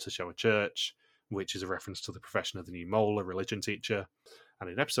 5 to show a church, which is a reference to the profession of the new mole, a religion teacher. And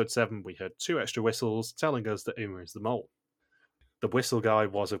in episode 7, we heard 2 extra whistles telling us that Uma is the mole. The whistle guy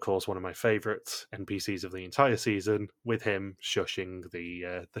was, of course, one of my favourite NPCs of the entire season, with him shushing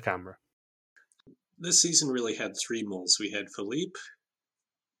the camera. This season really had 3 moles. We had Philippe,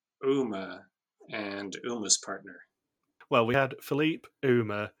 Uma, and Uma's partner. Well, we had Philippe,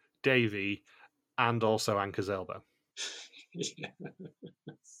 Uma, Davy, and also Anka's elbow. Yeah.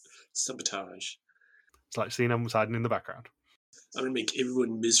 Sabotage. It's like seeing them hiding in the background. I'm going to make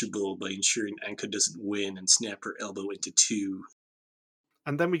everyone miserable by ensuring Anka doesn't win and snap her elbow into 2.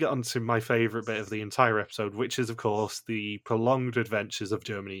 And then we get on to my favourite bit of the entire episode, which is, of course, the prolonged adventures of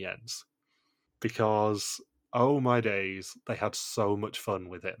Germany Jens. Because, oh my days, they had so much fun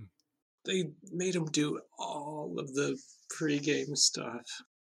with him. They made him do all of the pre-game stuff.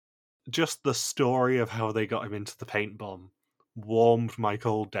 Just the story of how they got him into the paint bomb warmed my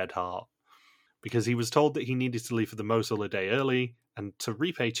cold, dead heart. Because he was told that he needed to leave for the Mosul a day early, and to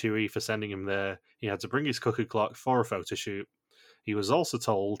repay Chewie for sending him there, he had to bring his cuckoo clock for a photo shoot. He was also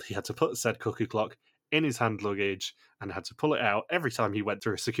told he had to put said cuckoo clock in his hand luggage and had to pull it out every time he went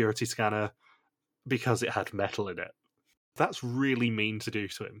through a security scanner because it had metal in it. That's really mean to do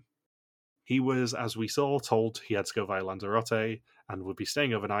to him. He was, as we saw, told he had to go via Lanzarote and would be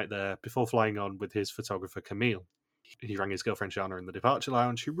staying overnight there before flying on with his photographer Camille. He rang his girlfriend Shana in the departure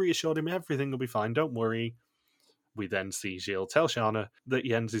lounge, who reassured him everything will be fine, don't worry. We then see Gilles tell Shana that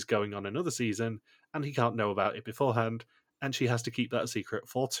Jens is going on another season and he can't know about it beforehand, and she has to keep that secret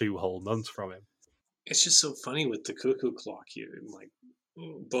for 2 whole months from him. It's just so funny with the cuckoo clock.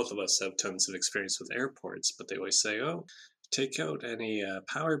 Both of us have tons of experience with airports, but they always say, "Oh, take out any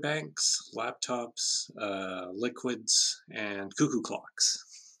power banks, laptops, liquids, and cuckoo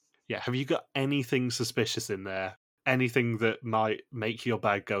clocks." Yeah, have you got anything suspicious in there? Anything that might make your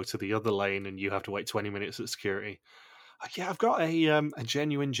bag go to the other lane and you have to wait 20 minutes at security? Yeah, I've got a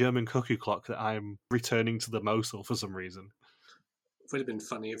genuine German cuckoo clock that I'm returning to the Mosul for some reason. Would have been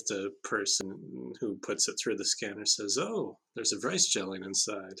funny if the person who puts it through the scanner says, "Oh, there's a rice gelling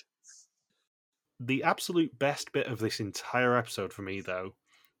inside." The absolute best bit of this entire episode for me, though,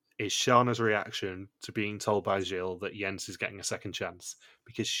 is Shauna's reaction to being told by Gilles that Jens is getting a second chance,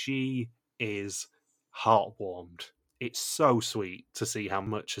 because she is heartwarmed. It's so sweet to see how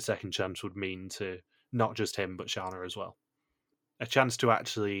much a second chance would mean to not just him, but Shauna as well. A chance to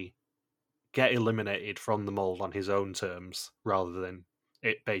actually get eliminated from the mold on his own terms, rather than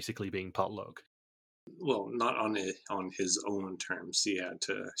it basically being potluck. Well, not on his own terms. He had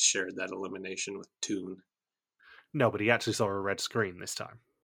to share that elimination with Toon. No, but he actually saw a red screen this time.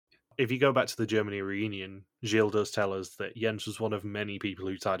 If you go back to the Germany reunion, Gilles does tell us that Jens was one of many people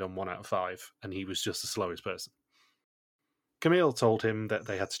who tied on 1 out of 5, and he was just the slowest person. Camille told him that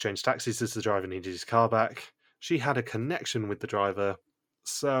they had to change taxis as the driver needed his car back. She had a connection with the driver,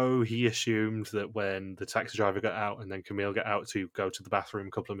 so he assumed that when the taxi driver got out and then Camille got out to go to the bathroom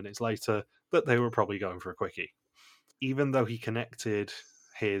a couple of minutes later, that they were probably going for a quickie. Even though he connected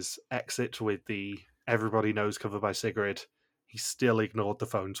his exit with the Everybody Knows cover by Sigrid, he still ignored the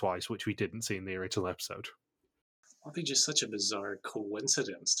phone twice, which we didn't see in the original episode. It'll be just such a bizarre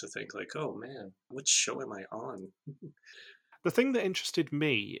coincidence to think, like, oh man, what show am I on? The thing that interested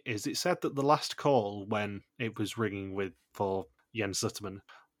me is it said that the last call, when it was ringing for Jens Zutterman,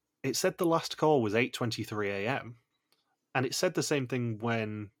 it said the last call was 8:23 a.m. And it said the same thing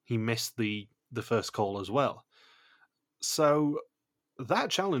when he missed the first call as well. So that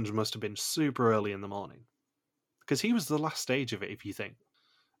challenge must have been super early in the morning. Because he was the last stage of it, if you think.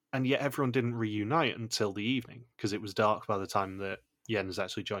 And yet everyone didn't reunite until the evening, because it was dark by the time that Jens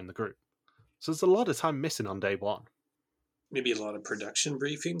actually joined the group. So there's a lot of time missing on day 1. Maybe a lot of production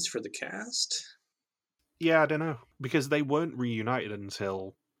briefings for the cast? Yeah, I don't know. Because they weren't reunited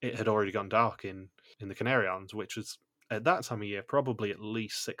until it had already gone dark in the Canary Islands, which was, at that time of year, probably at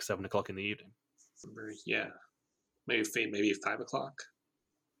least 6, 7 o'clock in the evening. Yeah. Maybe 5 o'clock?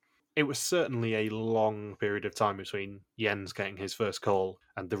 It was certainly a long period of time between Jens getting his first call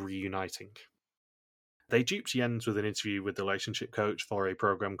and the reuniting. They duped Jens with an interview with the relationship coach for a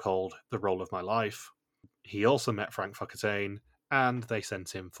program called The Role of My Life. He also met Frank Focketane, and they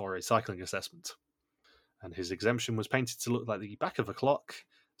sent him for a cycling assessment. And his exemption was painted to look like the back of a clock,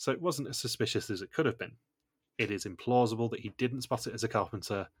 so it wasn't as suspicious as it could have been. It is implausible that he didn't spot it as a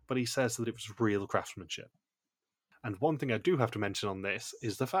carpenter, but he says that it was real craftsmanship. And one thing I do have to mention on this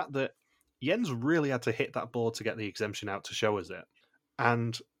is the fact that Jens really had to hit that board to get the exemption out to show us it.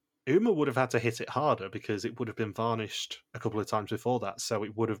 And Uma would have had to hit it harder because it would have been varnished a couple of times before that, so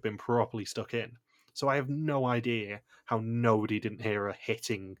it would have been properly stuck in. So I have no idea how nobody didn't hear her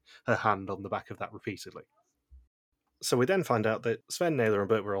hitting her hand on the back of that repeatedly. So we then find out that Sven, Naylor, and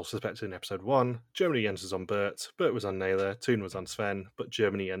Bert were all suspected in episode 1. Germany Jens was on Bert was on Naylor, Toon was on Sven, but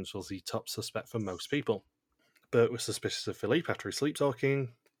Germany Jens was the top suspect for most people. Bert was suspicious of Philippe after his sleep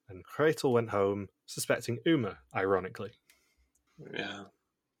talking, and Gretel went home, suspecting Uma, ironically. Yeah.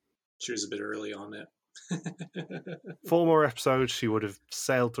 She was a bit early on it. 4 more episodes, she would have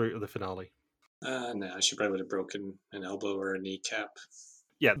sailed through to the finale. Nah, she probably would have broken an elbow or a kneecap.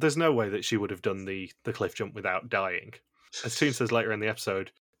 Yeah, there's no way that she would have done the cliff jump without dying. As Toon says later in the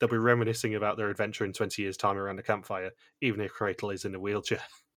episode, they'll be reminiscing about their adventure in 20 years' time around a campfire, even if Gretel is in a wheelchair.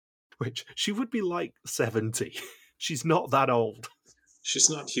 Which, she would be like 70. She's not that old.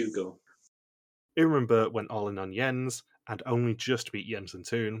 She's not Hugo. Uma and Bert went all in on Jens, and only just beat Jens and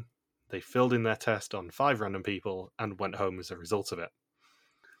Toon. They filled in their test on 5 random people and went home as a result of it.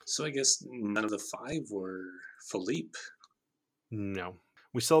 So I guess none of the 5 were Philippe. No.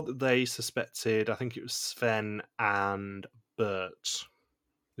 We saw that they suspected, I think it was Sven and Bert.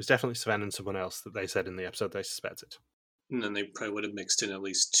 It was definitely Sven and someone else that they said in the episode they suspected. And then they probably would have mixed in at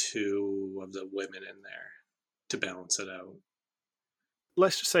least 2 of the women in there to balance it out.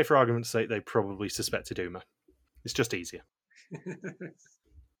 Let's just say, for argument's sake, they probably suspected Uma. It's just easier.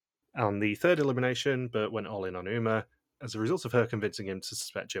 On the third elimination, Bert went all in on Uma as a result of her convincing him to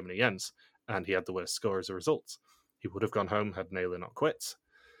suspect Germany Jens, and he had the worst score as a result. He would have gone home had Naylor not quit.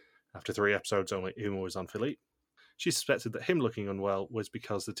 After 3 episodes, only Uma was on Philippe. She suspected that him looking unwell was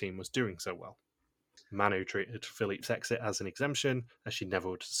because the team was doing so well. Manu treated Philippe's exit as an exemption, as she never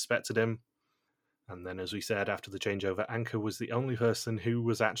would have suspected him. And then, as we said, after the changeover, Anka was the only person who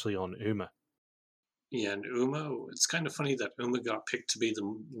was actually on Uma. Yeah, and Uma, it's kind of funny that Uma got picked to be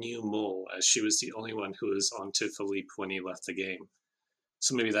the new mole, as she was the only one who was onto Philippe when he left the game.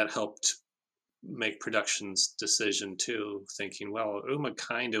 So maybe that helped make production's decision too, thinking, well, Uma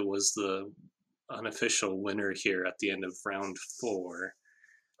kind of was the unofficial winner here at the end of round 4,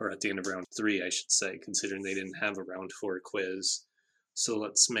 or at the end of round 3, I should say, considering they didn't have a round 4 quiz. So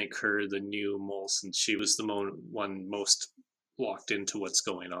let's make her the new mole since she was the one most locked into what's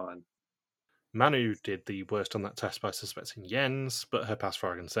going on. Manu did the worst on that test by suspecting Jens, but her past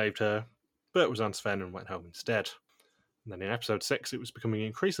Farragon saved her. Bert was on Sven and went home instead. And then in episode 6, it was becoming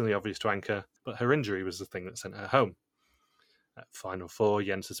increasingly obvious to Anka, but her injury was the thing that sent her home. At Final 4,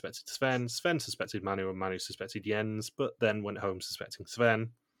 Jens suspected Sven, Sven suspected Manu, and Manu suspected Jens, but then went home suspecting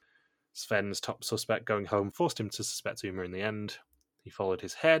Sven. Sven's top suspect going home forced him to suspect Uma in the end. He followed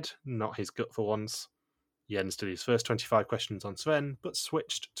his head, not his gut for once. Jens did his first 25 questions on Sven, but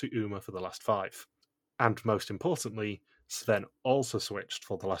switched to Uma for the last 5. And most importantly, Sven also switched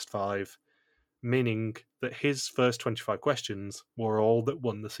for the last 5, meaning that his first 25 questions were all that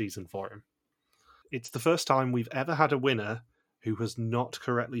won the season for him. It's the first time we've ever had a winner who has not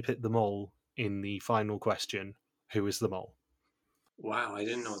correctly picked the mole in the final question, who is the mole. Wow, I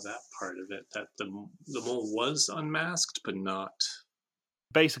didn't know that part of it, that the mole was unmasked, but not...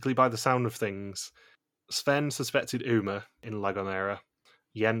 Basically, by the sound of things, Sven suspected Uma in La Gomera.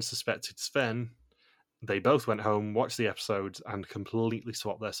 Jens suspected Sven. They both went home, watched the episodes, and completely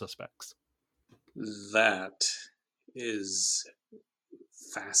swapped their suspects. That is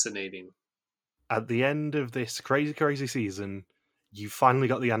fascinating. At the end of this crazy, crazy season, you finally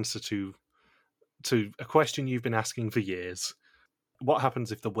got the answer to a question you've been asking for years. What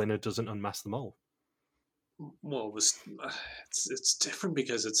happens if the winner doesn't unmask the mole? Well, it's different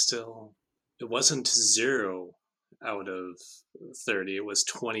because it wasn't 0 out of 30. It was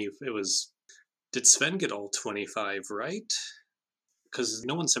 20. Did Sven get all 25 right? Because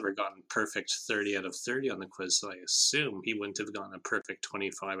no one's ever gotten perfect 30 out of 30 on the quiz, so I assume he wouldn't have gotten a perfect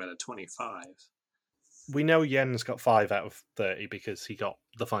 25 out of 25. We know Jens got 5 out of 30 because he got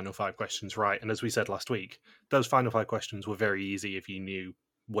the final 5 questions right. And as we said last week, those final 5 questions were very easy if you knew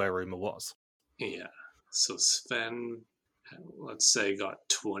where Uma was. Yeah. So Sven, let's say, got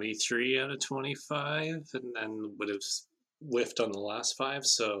 23 out of 25 and then would have whiffed on the last 5.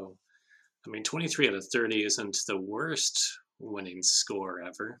 So, 23 out of 30 isn't the worst winning score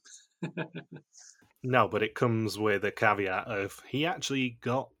ever. No, but it comes with a caveat of he actually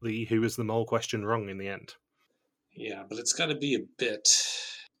got the who is the mole question wrong in the end. Yeah, but it's got to be a bit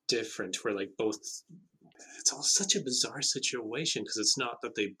different where both... It's all such a bizarre situation because it's not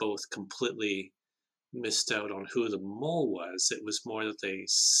that they both completely missed out on who the mole was. It was more that they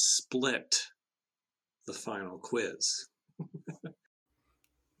split the final quiz.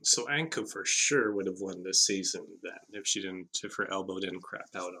 So Anka for sure would have won this season then if her elbow didn't crap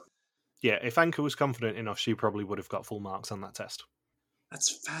out on her. Yeah, if Anka was confident enough, she probably would have got full marks on that test.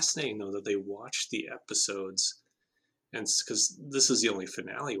 That's fascinating, though, that they watched the episodes, and because this is the only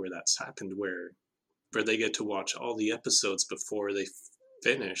finale where that's happened, where they get to watch all the episodes before they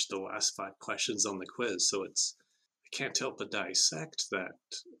finish the last 5 questions on the quiz. So I can't help but dissect that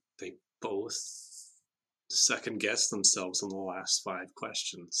they both second-guess themselves on the last 5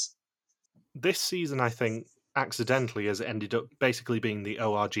 questions. This season, I think, accidentally has ended up basically being the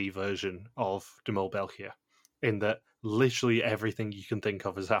ORG version of De Mol België, in that literally everything you can think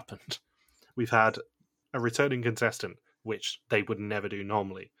of has happened. We've had a returning contestant, which they would never do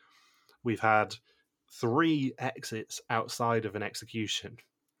normally. We've had 3 exits outside of an execution,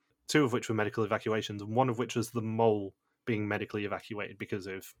 2 of which were medical evacuations, and 1 of which was the mole being medically evacuated because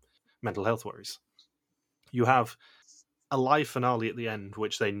of mental health worries. You have a live finale at the end,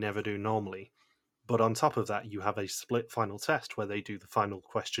 which they never do normally. But on top of that, you have a split final test where they do the final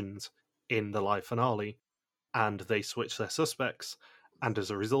questions in the live finale, and they switch their suspects, and as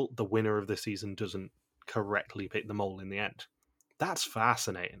a result, the winner of the season doesn't correctly pick the mole in the end. That's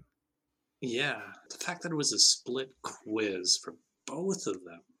fascinating. Yeah, the fact that it was a split quiz for both of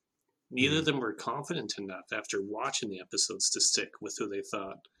them. Neither of them were confident enough after watching the episodes to stick with who they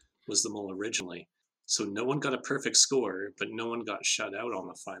thought was the mole originally. So no one got a perfect score, but no one got shut out on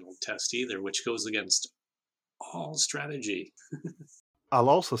the final test either, which goes against all strategy. I'll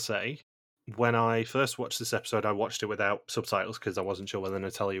also say, when I first watched this episode, I watched it without subtitles because I wasn't sure whether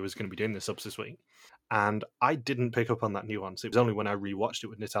Natalia was going to be doing the subs this week. And I didn't pick up on that nuance. It was only when I rewatched it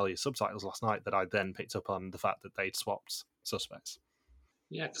with Natalia's subtitles last night that I then picked up on the fact that they'd swapped suspects.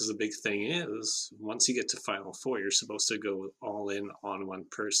 Yeah, because the big thing is, once you get to Final Four, you're supposed to go all in on one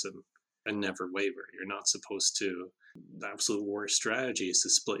person and never waver. You're not supposed to. The absolute worst strategy is to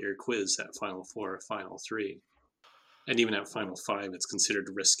split your quiz at Final Four or Final Three. And even at Final Five, it's considered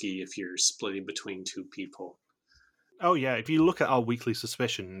risky if you're splitting between two people. Oh, yeah. If you look at our weekly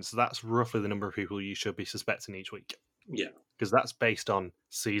suspicions, that's roughly the number of people you should be suspecting each week. Yeah. Because that's based on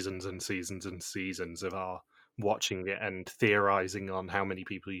seasons and seasons and seasons of our watching it and theorizing on how many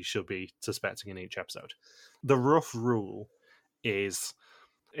people you should be suspecting in each episode. The rough rule is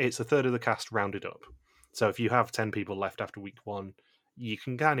it's a third of the cast rounded up. So if you have 10 people left after week one, you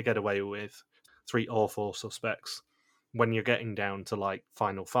can kind of get away with 3 or 4 suspects. When you're getting down to like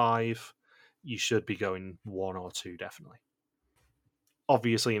final 5, you should be going 1 or 2 definitely.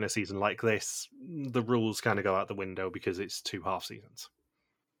 Obviously, in a season like this, the rules kind of go out the window because it's 2 half seasons.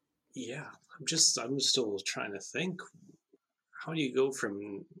 Yeah, I'm still trying to think. How do you go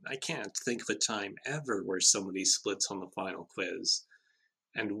from? I can't think of a time ever where somebody splits on the final quiz,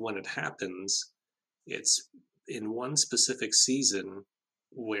 and when it happens, it's in one specific season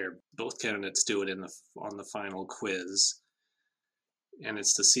where both candidates do it on the final quiz. And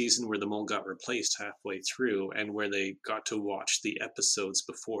it's the season where the mole got replaced halfway through and where they got to watch the episodes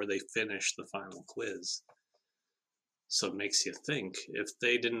before they finished the final quiz. So it makes you think, if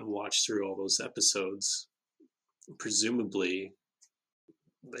they didn't watch through all those episodes, presumably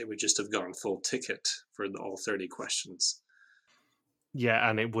they would just have gone full ticket for all 30 questions. Yeah,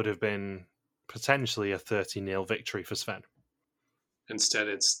 and it would have been potentially a 30-0 victory for Sven. Instead,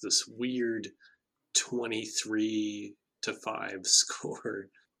 it's this weird 23-5 score,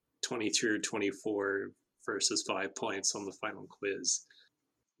 23 or 24 versus 5 points on the final quiz.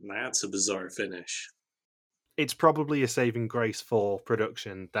 That's a bizarre finish. It's probably a saving grace for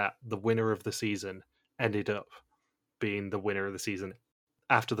production that the winner of the season ended up being the winner of the season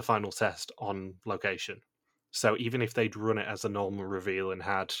after the final test on location. So even if they'd run it as a normal reveal and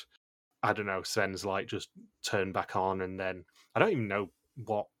had, I don't know, Sven's light just turn back on, and then I don't even know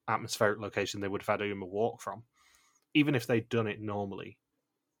what atmospheric location they would have had Uma walk from. Even if they'd done it normally,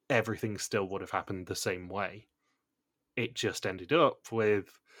 everything still would have happened the same way. It just ended up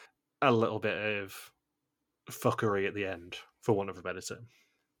with a little bit of fuckery at the end, for want of a better term.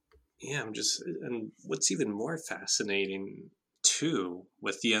 Yeah, and what's even more fascinating too,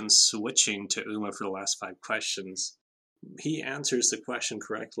 with Jens switching to Uma for the last 5 questions, he answers the question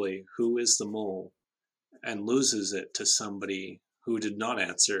correctly, who is the mole, and loses it to somebody who did not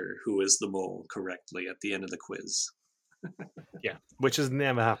answer who is the mole correctly at the end of the quiz. Yeah, which has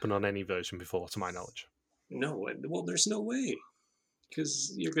never happened on any version before, to my knowledge. No, well, there's no way.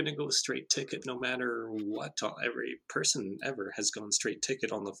 Because you're going to go straight ticket no matter what. Every person ever has gone straight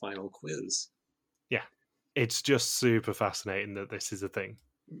ticket on the final quiz. Yeah, it's just super fascinating that this is a thing.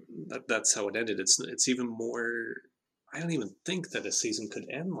 That's how it ended. It's even more. I don't even think that a season could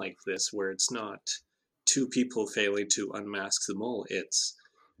end like this, where it's not 2 people failing to unmask the mole. It's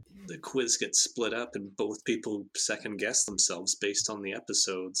the quiz gets split up and both people second guess themselves based on the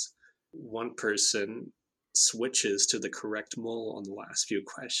episodes. One person switches to the correct mole on the last few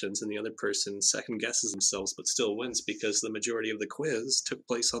questions, and the other person second guesses themselves but still wins because the majority of the quiz took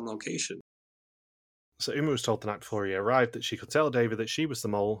place on location. So Uma was told the night before he arrived that she could tell David that she was the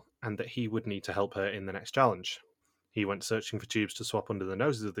mole and that he would need to help her in the next challenge. He went searching for tubes to swap under the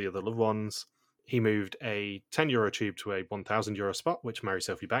noses of the other loved ones. He moved a €10 tube to a €1,000 spot, which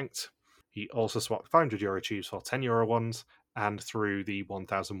Mary-Sophie banked. He also swapped €500 tubes for €10 ones and threw the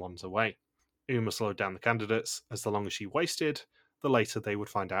 1,000 ones away. Uma slowed down the candidates, as the longer she wasted, the later they would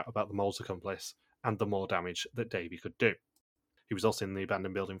find out about the mole's accomplice and the more damage that Davy could do. He was also in the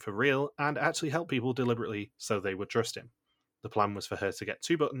abandoned building for real and actually helped people deliberately so they would trust him. The plan was for her to get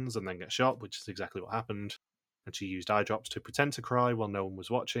 2 buttons and then get shot, which is exactly what happened, and she used eye drops to pretend to cry while no one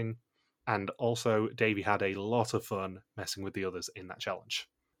was watching, and also Davy had a lot of fun messing with the others in that challenge.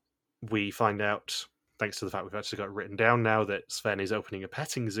 We find out, thanks to the fact we've actually got it written down now, that Sven is opening a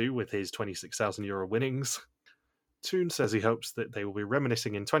petting zoo with his €26,000 winnings. Toon says he hopes that they will be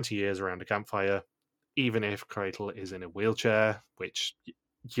reminiscing in 20 years around a campfire, even if Gretel is in a wheelchair, which,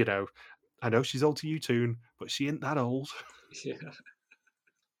 you know, I know she's old to you, Toon, but she ain't that old. Yeah.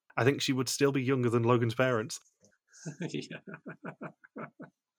 I think she would still be younger than Logan's parents. Yeah.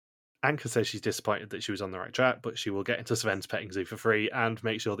 Anka says she's disappointed that she was on the right track, but she will get into Sven's petting zoo for free and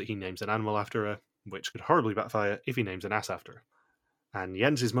make sure that he names an animal after her. which could horribly backfire if he names an ass after her. And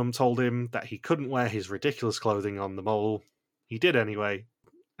Jens's mum told him that he couldn't wear his ridiculous clothing on the mole. He did anyway,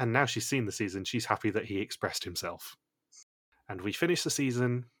 and now she's seen the season, she's happy that he expressed himself. And we finish the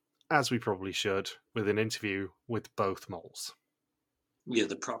season, as we probably should, with an interview with both moles. Yeah,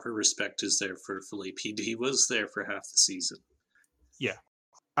 the proper respect is there for Philippe. He was there for half the season. Yeah.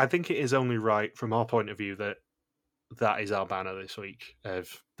 I think it is only right, from our point of view, that is our banner this week,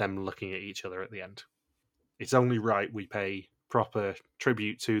 of them looking at each other at the end. It's only right we pay proper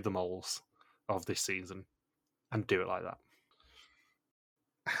tribute to the moles of this season and do it like that.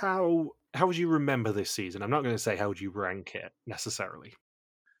 How would you remember this season? I'm not going to say how would you rank it necessarily.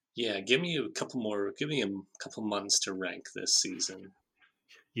 Yeah, give me a couple months to rank this season.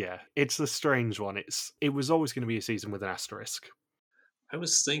 Yeah, it's a strange one. It was always going to be a season with an asterisk. I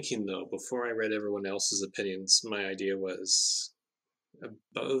was thinking, though, before I read everyone else's opinions, my idea was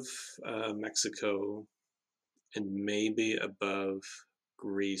above Mexico and maybe above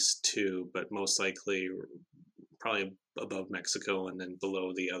Greece too, but most likely probably above Mexico and then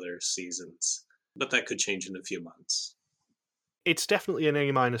below the other seasons. But that could change in a few months. It's definitely an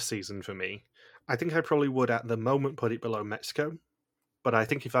A- season for me. I think I probably would at the moment put it below Mexico, but I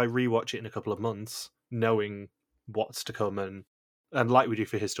think if I rewatch it in a couple of months, knowing what's to come and like we do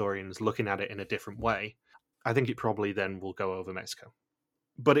for historians, looking at it in a different way, I think it probably then will go over Mexico.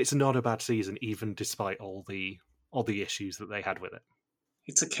 But it's not a bad season, even despite all the issues that they had with it.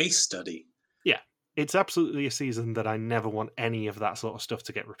 It's a case study. Yeah, it's absolutely a season that I never want any of that sort of stuff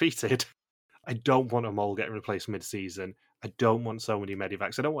to get repeated. I don't want a mole getting replaced mid-season. I don't want so many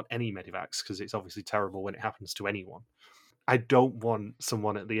medivacs. I don't want any medivacs because it's obviously terrible when it happens to anyone. I don't want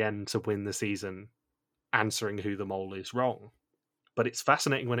someone at the end to win the season answering who the mole is wrong. But it's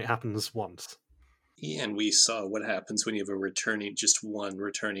fascinating when it happens once. Yeah, and we saw what happens when you have just one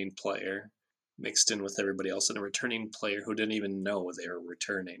returning player mixed in with everybody else, and a returning player who didn't even know they were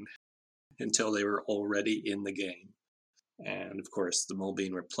returning until they were already in the game. And of course, the mole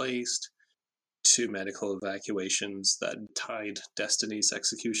being replaced, 2 medical evacuations that tied Destiny's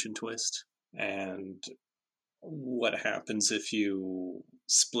execution twist, and what happens if you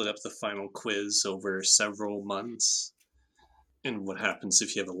split up the final quiz over several months, and what happens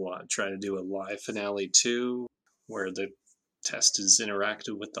if you have try to do a live finale too, where the test is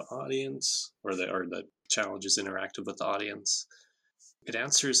interactive with the audience, or the challenge is interactive with the audience. It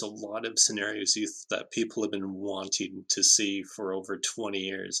answers a lot of scenarios that people have been wanting to see for over 20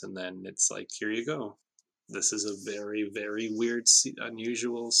 years, and then it's like, here you go. This is a very, very weird,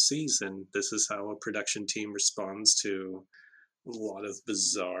 unusual season. This is how a production team responds to a lot of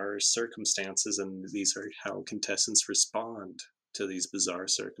bizarre circumstances, and these are how contestants respond to these bizarre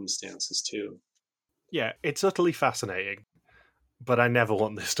circumstances too. Yeah, it's utterly fascinating, but I never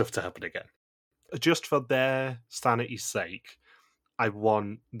want this stuff to happen again. Just for their sanity's sake, I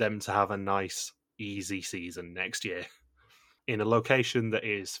want them to have a nice, easy season next year in a location that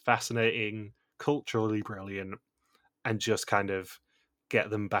is fascinating, culturally brilliant, and just kind of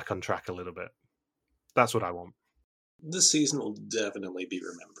get them back on track a little bit. That's what I want. This season will definitely be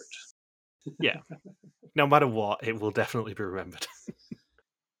remembered. Yeah. No matter what, it will definitely be remembered.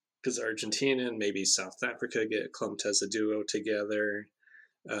 Because Argentina and maybe South Africa get clumped as a duo together.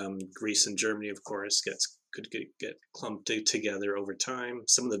 Greece and Germany, of course, could get clumped together over time.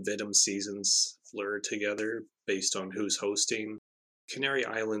 Some of the Vidum seasons blur together based on who's hosting. Canary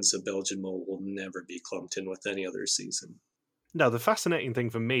Islands, the Belgian mole, will never be clumped in with any other season. No, the fascinating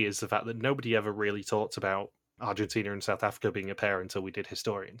thing for me is the fact that nobody ever really talked about Argentina and South Africa being a pair until we did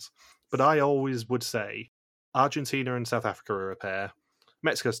Historians. But I always would say Argentina and South Africa are a pair,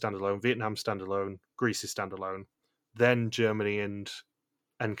 Mexico standalone, Vietnam standalone, Greece is standalone, then Germany and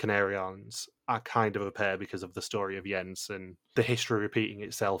Canary Islands are kind of a pair because of the story of Jens and the history repeating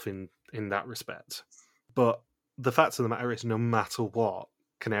itself in that respect. But the fact of the matter is, no matter what,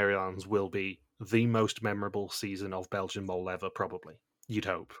 Canary Islands will be the most memorable season of Belgian Mole ever, probably. You'd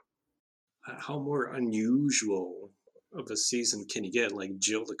hope. How more unusual of a season can you get? Like,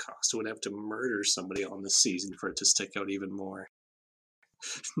 Jill DaCosta would have to murder somebody on the season for it to stick out even more.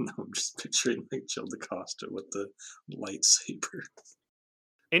 No, I'm just picturing like Jill DaCosta with the lightsaber.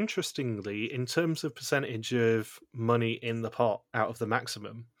 Interestingly, in terms of percentage of money in the pot out of the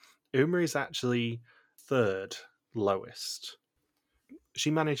maximum, Uma is actually third lowest.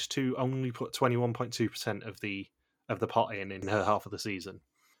 She managed to only put 21.2% of the pot in her half of the season.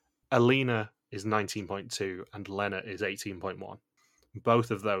 Alina is 19.2 and Lennart is 18.1.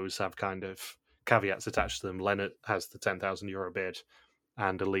 Both of those have kind of caveats attached to them. Lennart has the €10,000 bid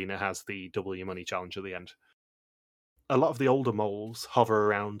and Alina has the double your money challenge at the end. A lot of the older moles hover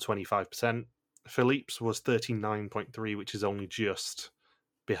around 25%. Philippe's was 39.3, which is only just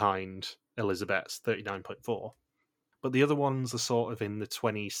behind Elizabeth's 39.4. But the other ones are sort of in the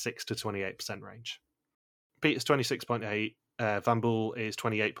 26 to 28% range. Peter's 26.8, Van Boel is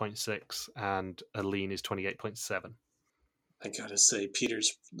 28.6, and Aline is 28.7. I gotta say,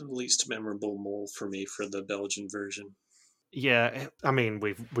 Peter's the least memorable mole for me for the Belgian version. Yeah, I mean,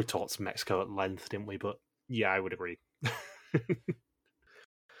 we talked Mexico at length, didn't we? But yeah, I would agree.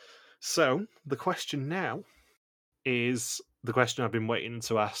 So, the question now is the question I've been waiting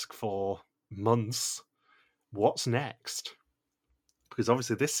to ask for months. What's next? Because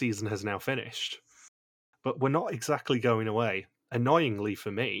obviously this season has now finished, but we're not exactly going away. Annoyingly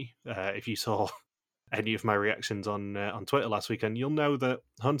for me, if you saw any of my reactions on Twitter last weekend, you'll know that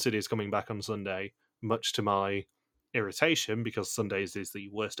Hunted is coming back on Sunday, much to my irritation, because Sundays is the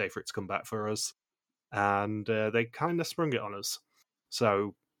worst day for it to come back for us, and they kind of sprung it on us.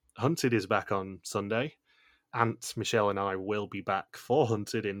 So Hunted is back on Sunday. Aunt Michelle and I will be back for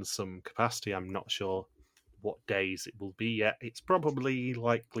Hunted in some capacity. I'm not sure what days it will be yet. It's probably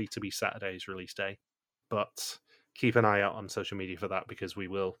likely to be Saturday's release day, but keep an eye out on social media for that, because we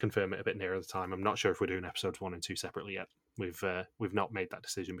will confirm it a bit nearer the time. I'm not sure if we're doing episodes 1 and 2 separately yet. We've not made that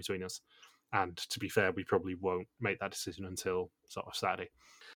decision between us, and to be fair, we probably won't make that decision until sort of Saturday.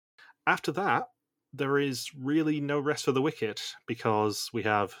 After that, there is really no rest for the wicked, because we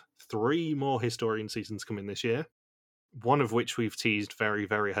have 3 more Historian seasons coming this year, one of which we've teased very,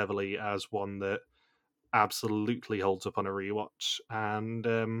 very heavily as one that absolutely holds up on a rewatch, and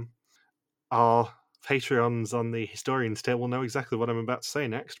our Patreons on the Historian's Tale will know exactly what I'm about to say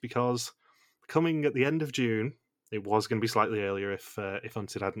next, because coming at the end of June, it was going to be slightly earlier if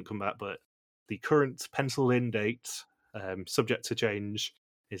Hunted hadn't come back, but the current penciled-in date, subject to change,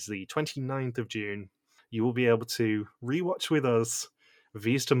 is the 29th of June. You will be able to rewatch with us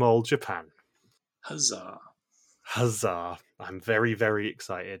Vista Mall Japan. Huzzah. Huzzah. I'm very, very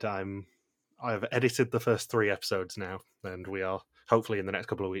excited. I've edited the first 3 episodes now, and we are hopefully in the next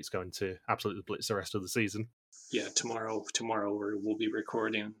couple of weeks going to absolutely blitz the rest of the season. Yeah, tomorrow we'll be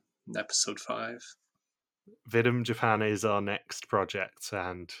recording episode 5. Vidum Japan is our next project,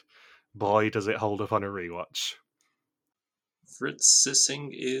 and boy, does it hold up on a rewatch. Fritz Sissing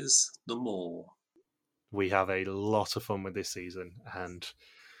is the mole. We have a lot of fun with this season, and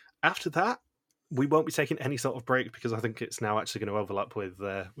after that, we won't be taking any sort of break, because I think it's now actually going to overlap with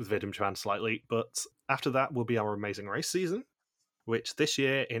Vidum Japan slightly. But after that will be our Amazing Race season, which this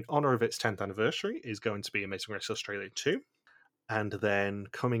year, in honour of its 10th anniversary, is going to be Amazing Race Australia 2. And then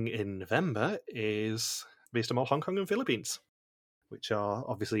coming in November is Vista Mall Hong Kong and Philippines, which are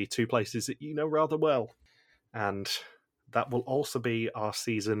obviously 2 places that you know rather well. And that will also be our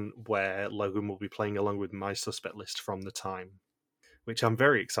season where Logan will be playing along with my suspect list from the time, which I'm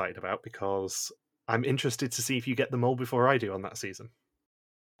very excited about, because I'm interested to see if you get them all before I do on that season.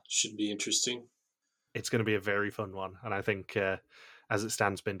 Should be interesting. It's going to be a very fun one, and I think, as it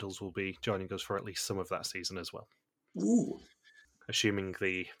stands, Bindles will be joining us for at least some of that season as well. Ooh. Assuming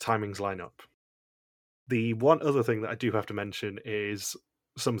the timings line up. The one other thing that I do have to mention is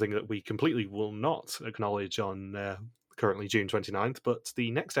something that we completely will not acknowledge on currently June 29th, but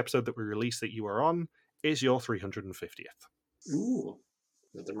the next episode that we release that you are on is your 350th. Ooh,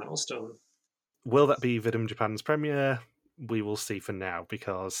 another milestone. Will that be Vidum Japan's premiere? We will see for now,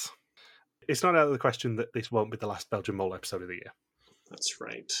 because it's not out of the question that this won't be the last Belgian Mole episode of the year. That's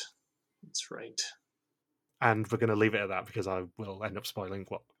right. That's right. And we're going to leave it at that, because I will end up spoiling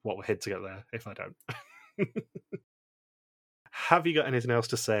what we're hid to get there if I don't. Have you got anything else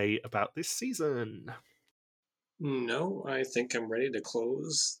to say about this season? No, I think I'm ready to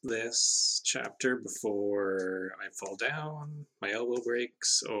close this chapter before I fall down, my elbow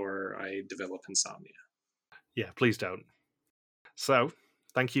breaks, or I develop insomnia. Yeah, please don't. So,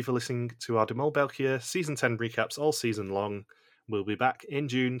 thank you for listening to our De Mol Belkier Season 10 recaps all season long. We'll be back in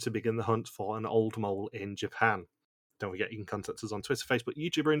June to begin the hunt for an old mole in Japan. Don't forget, you can contact us on Twitter, Facebook,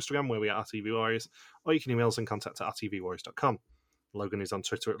 YouTube, or Instagram, where we are RTV Warriors, or you can email us and contact at rtvwarriors.com. Logan is on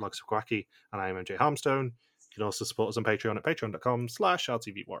Twitter at Logsofquacky, and I am MJ Harmstone. You can also support us on Patreon at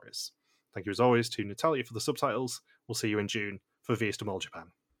patreon.com/rtvwarriors. Thank you as always to Natalia for the subtitles. We'll see you in June for Vista Mall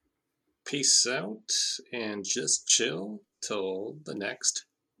Japan. Peace out, and just chill till the next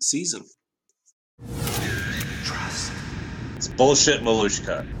season. Trust. It's bullshit,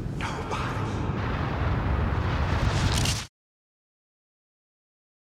 Malushka. Nobody.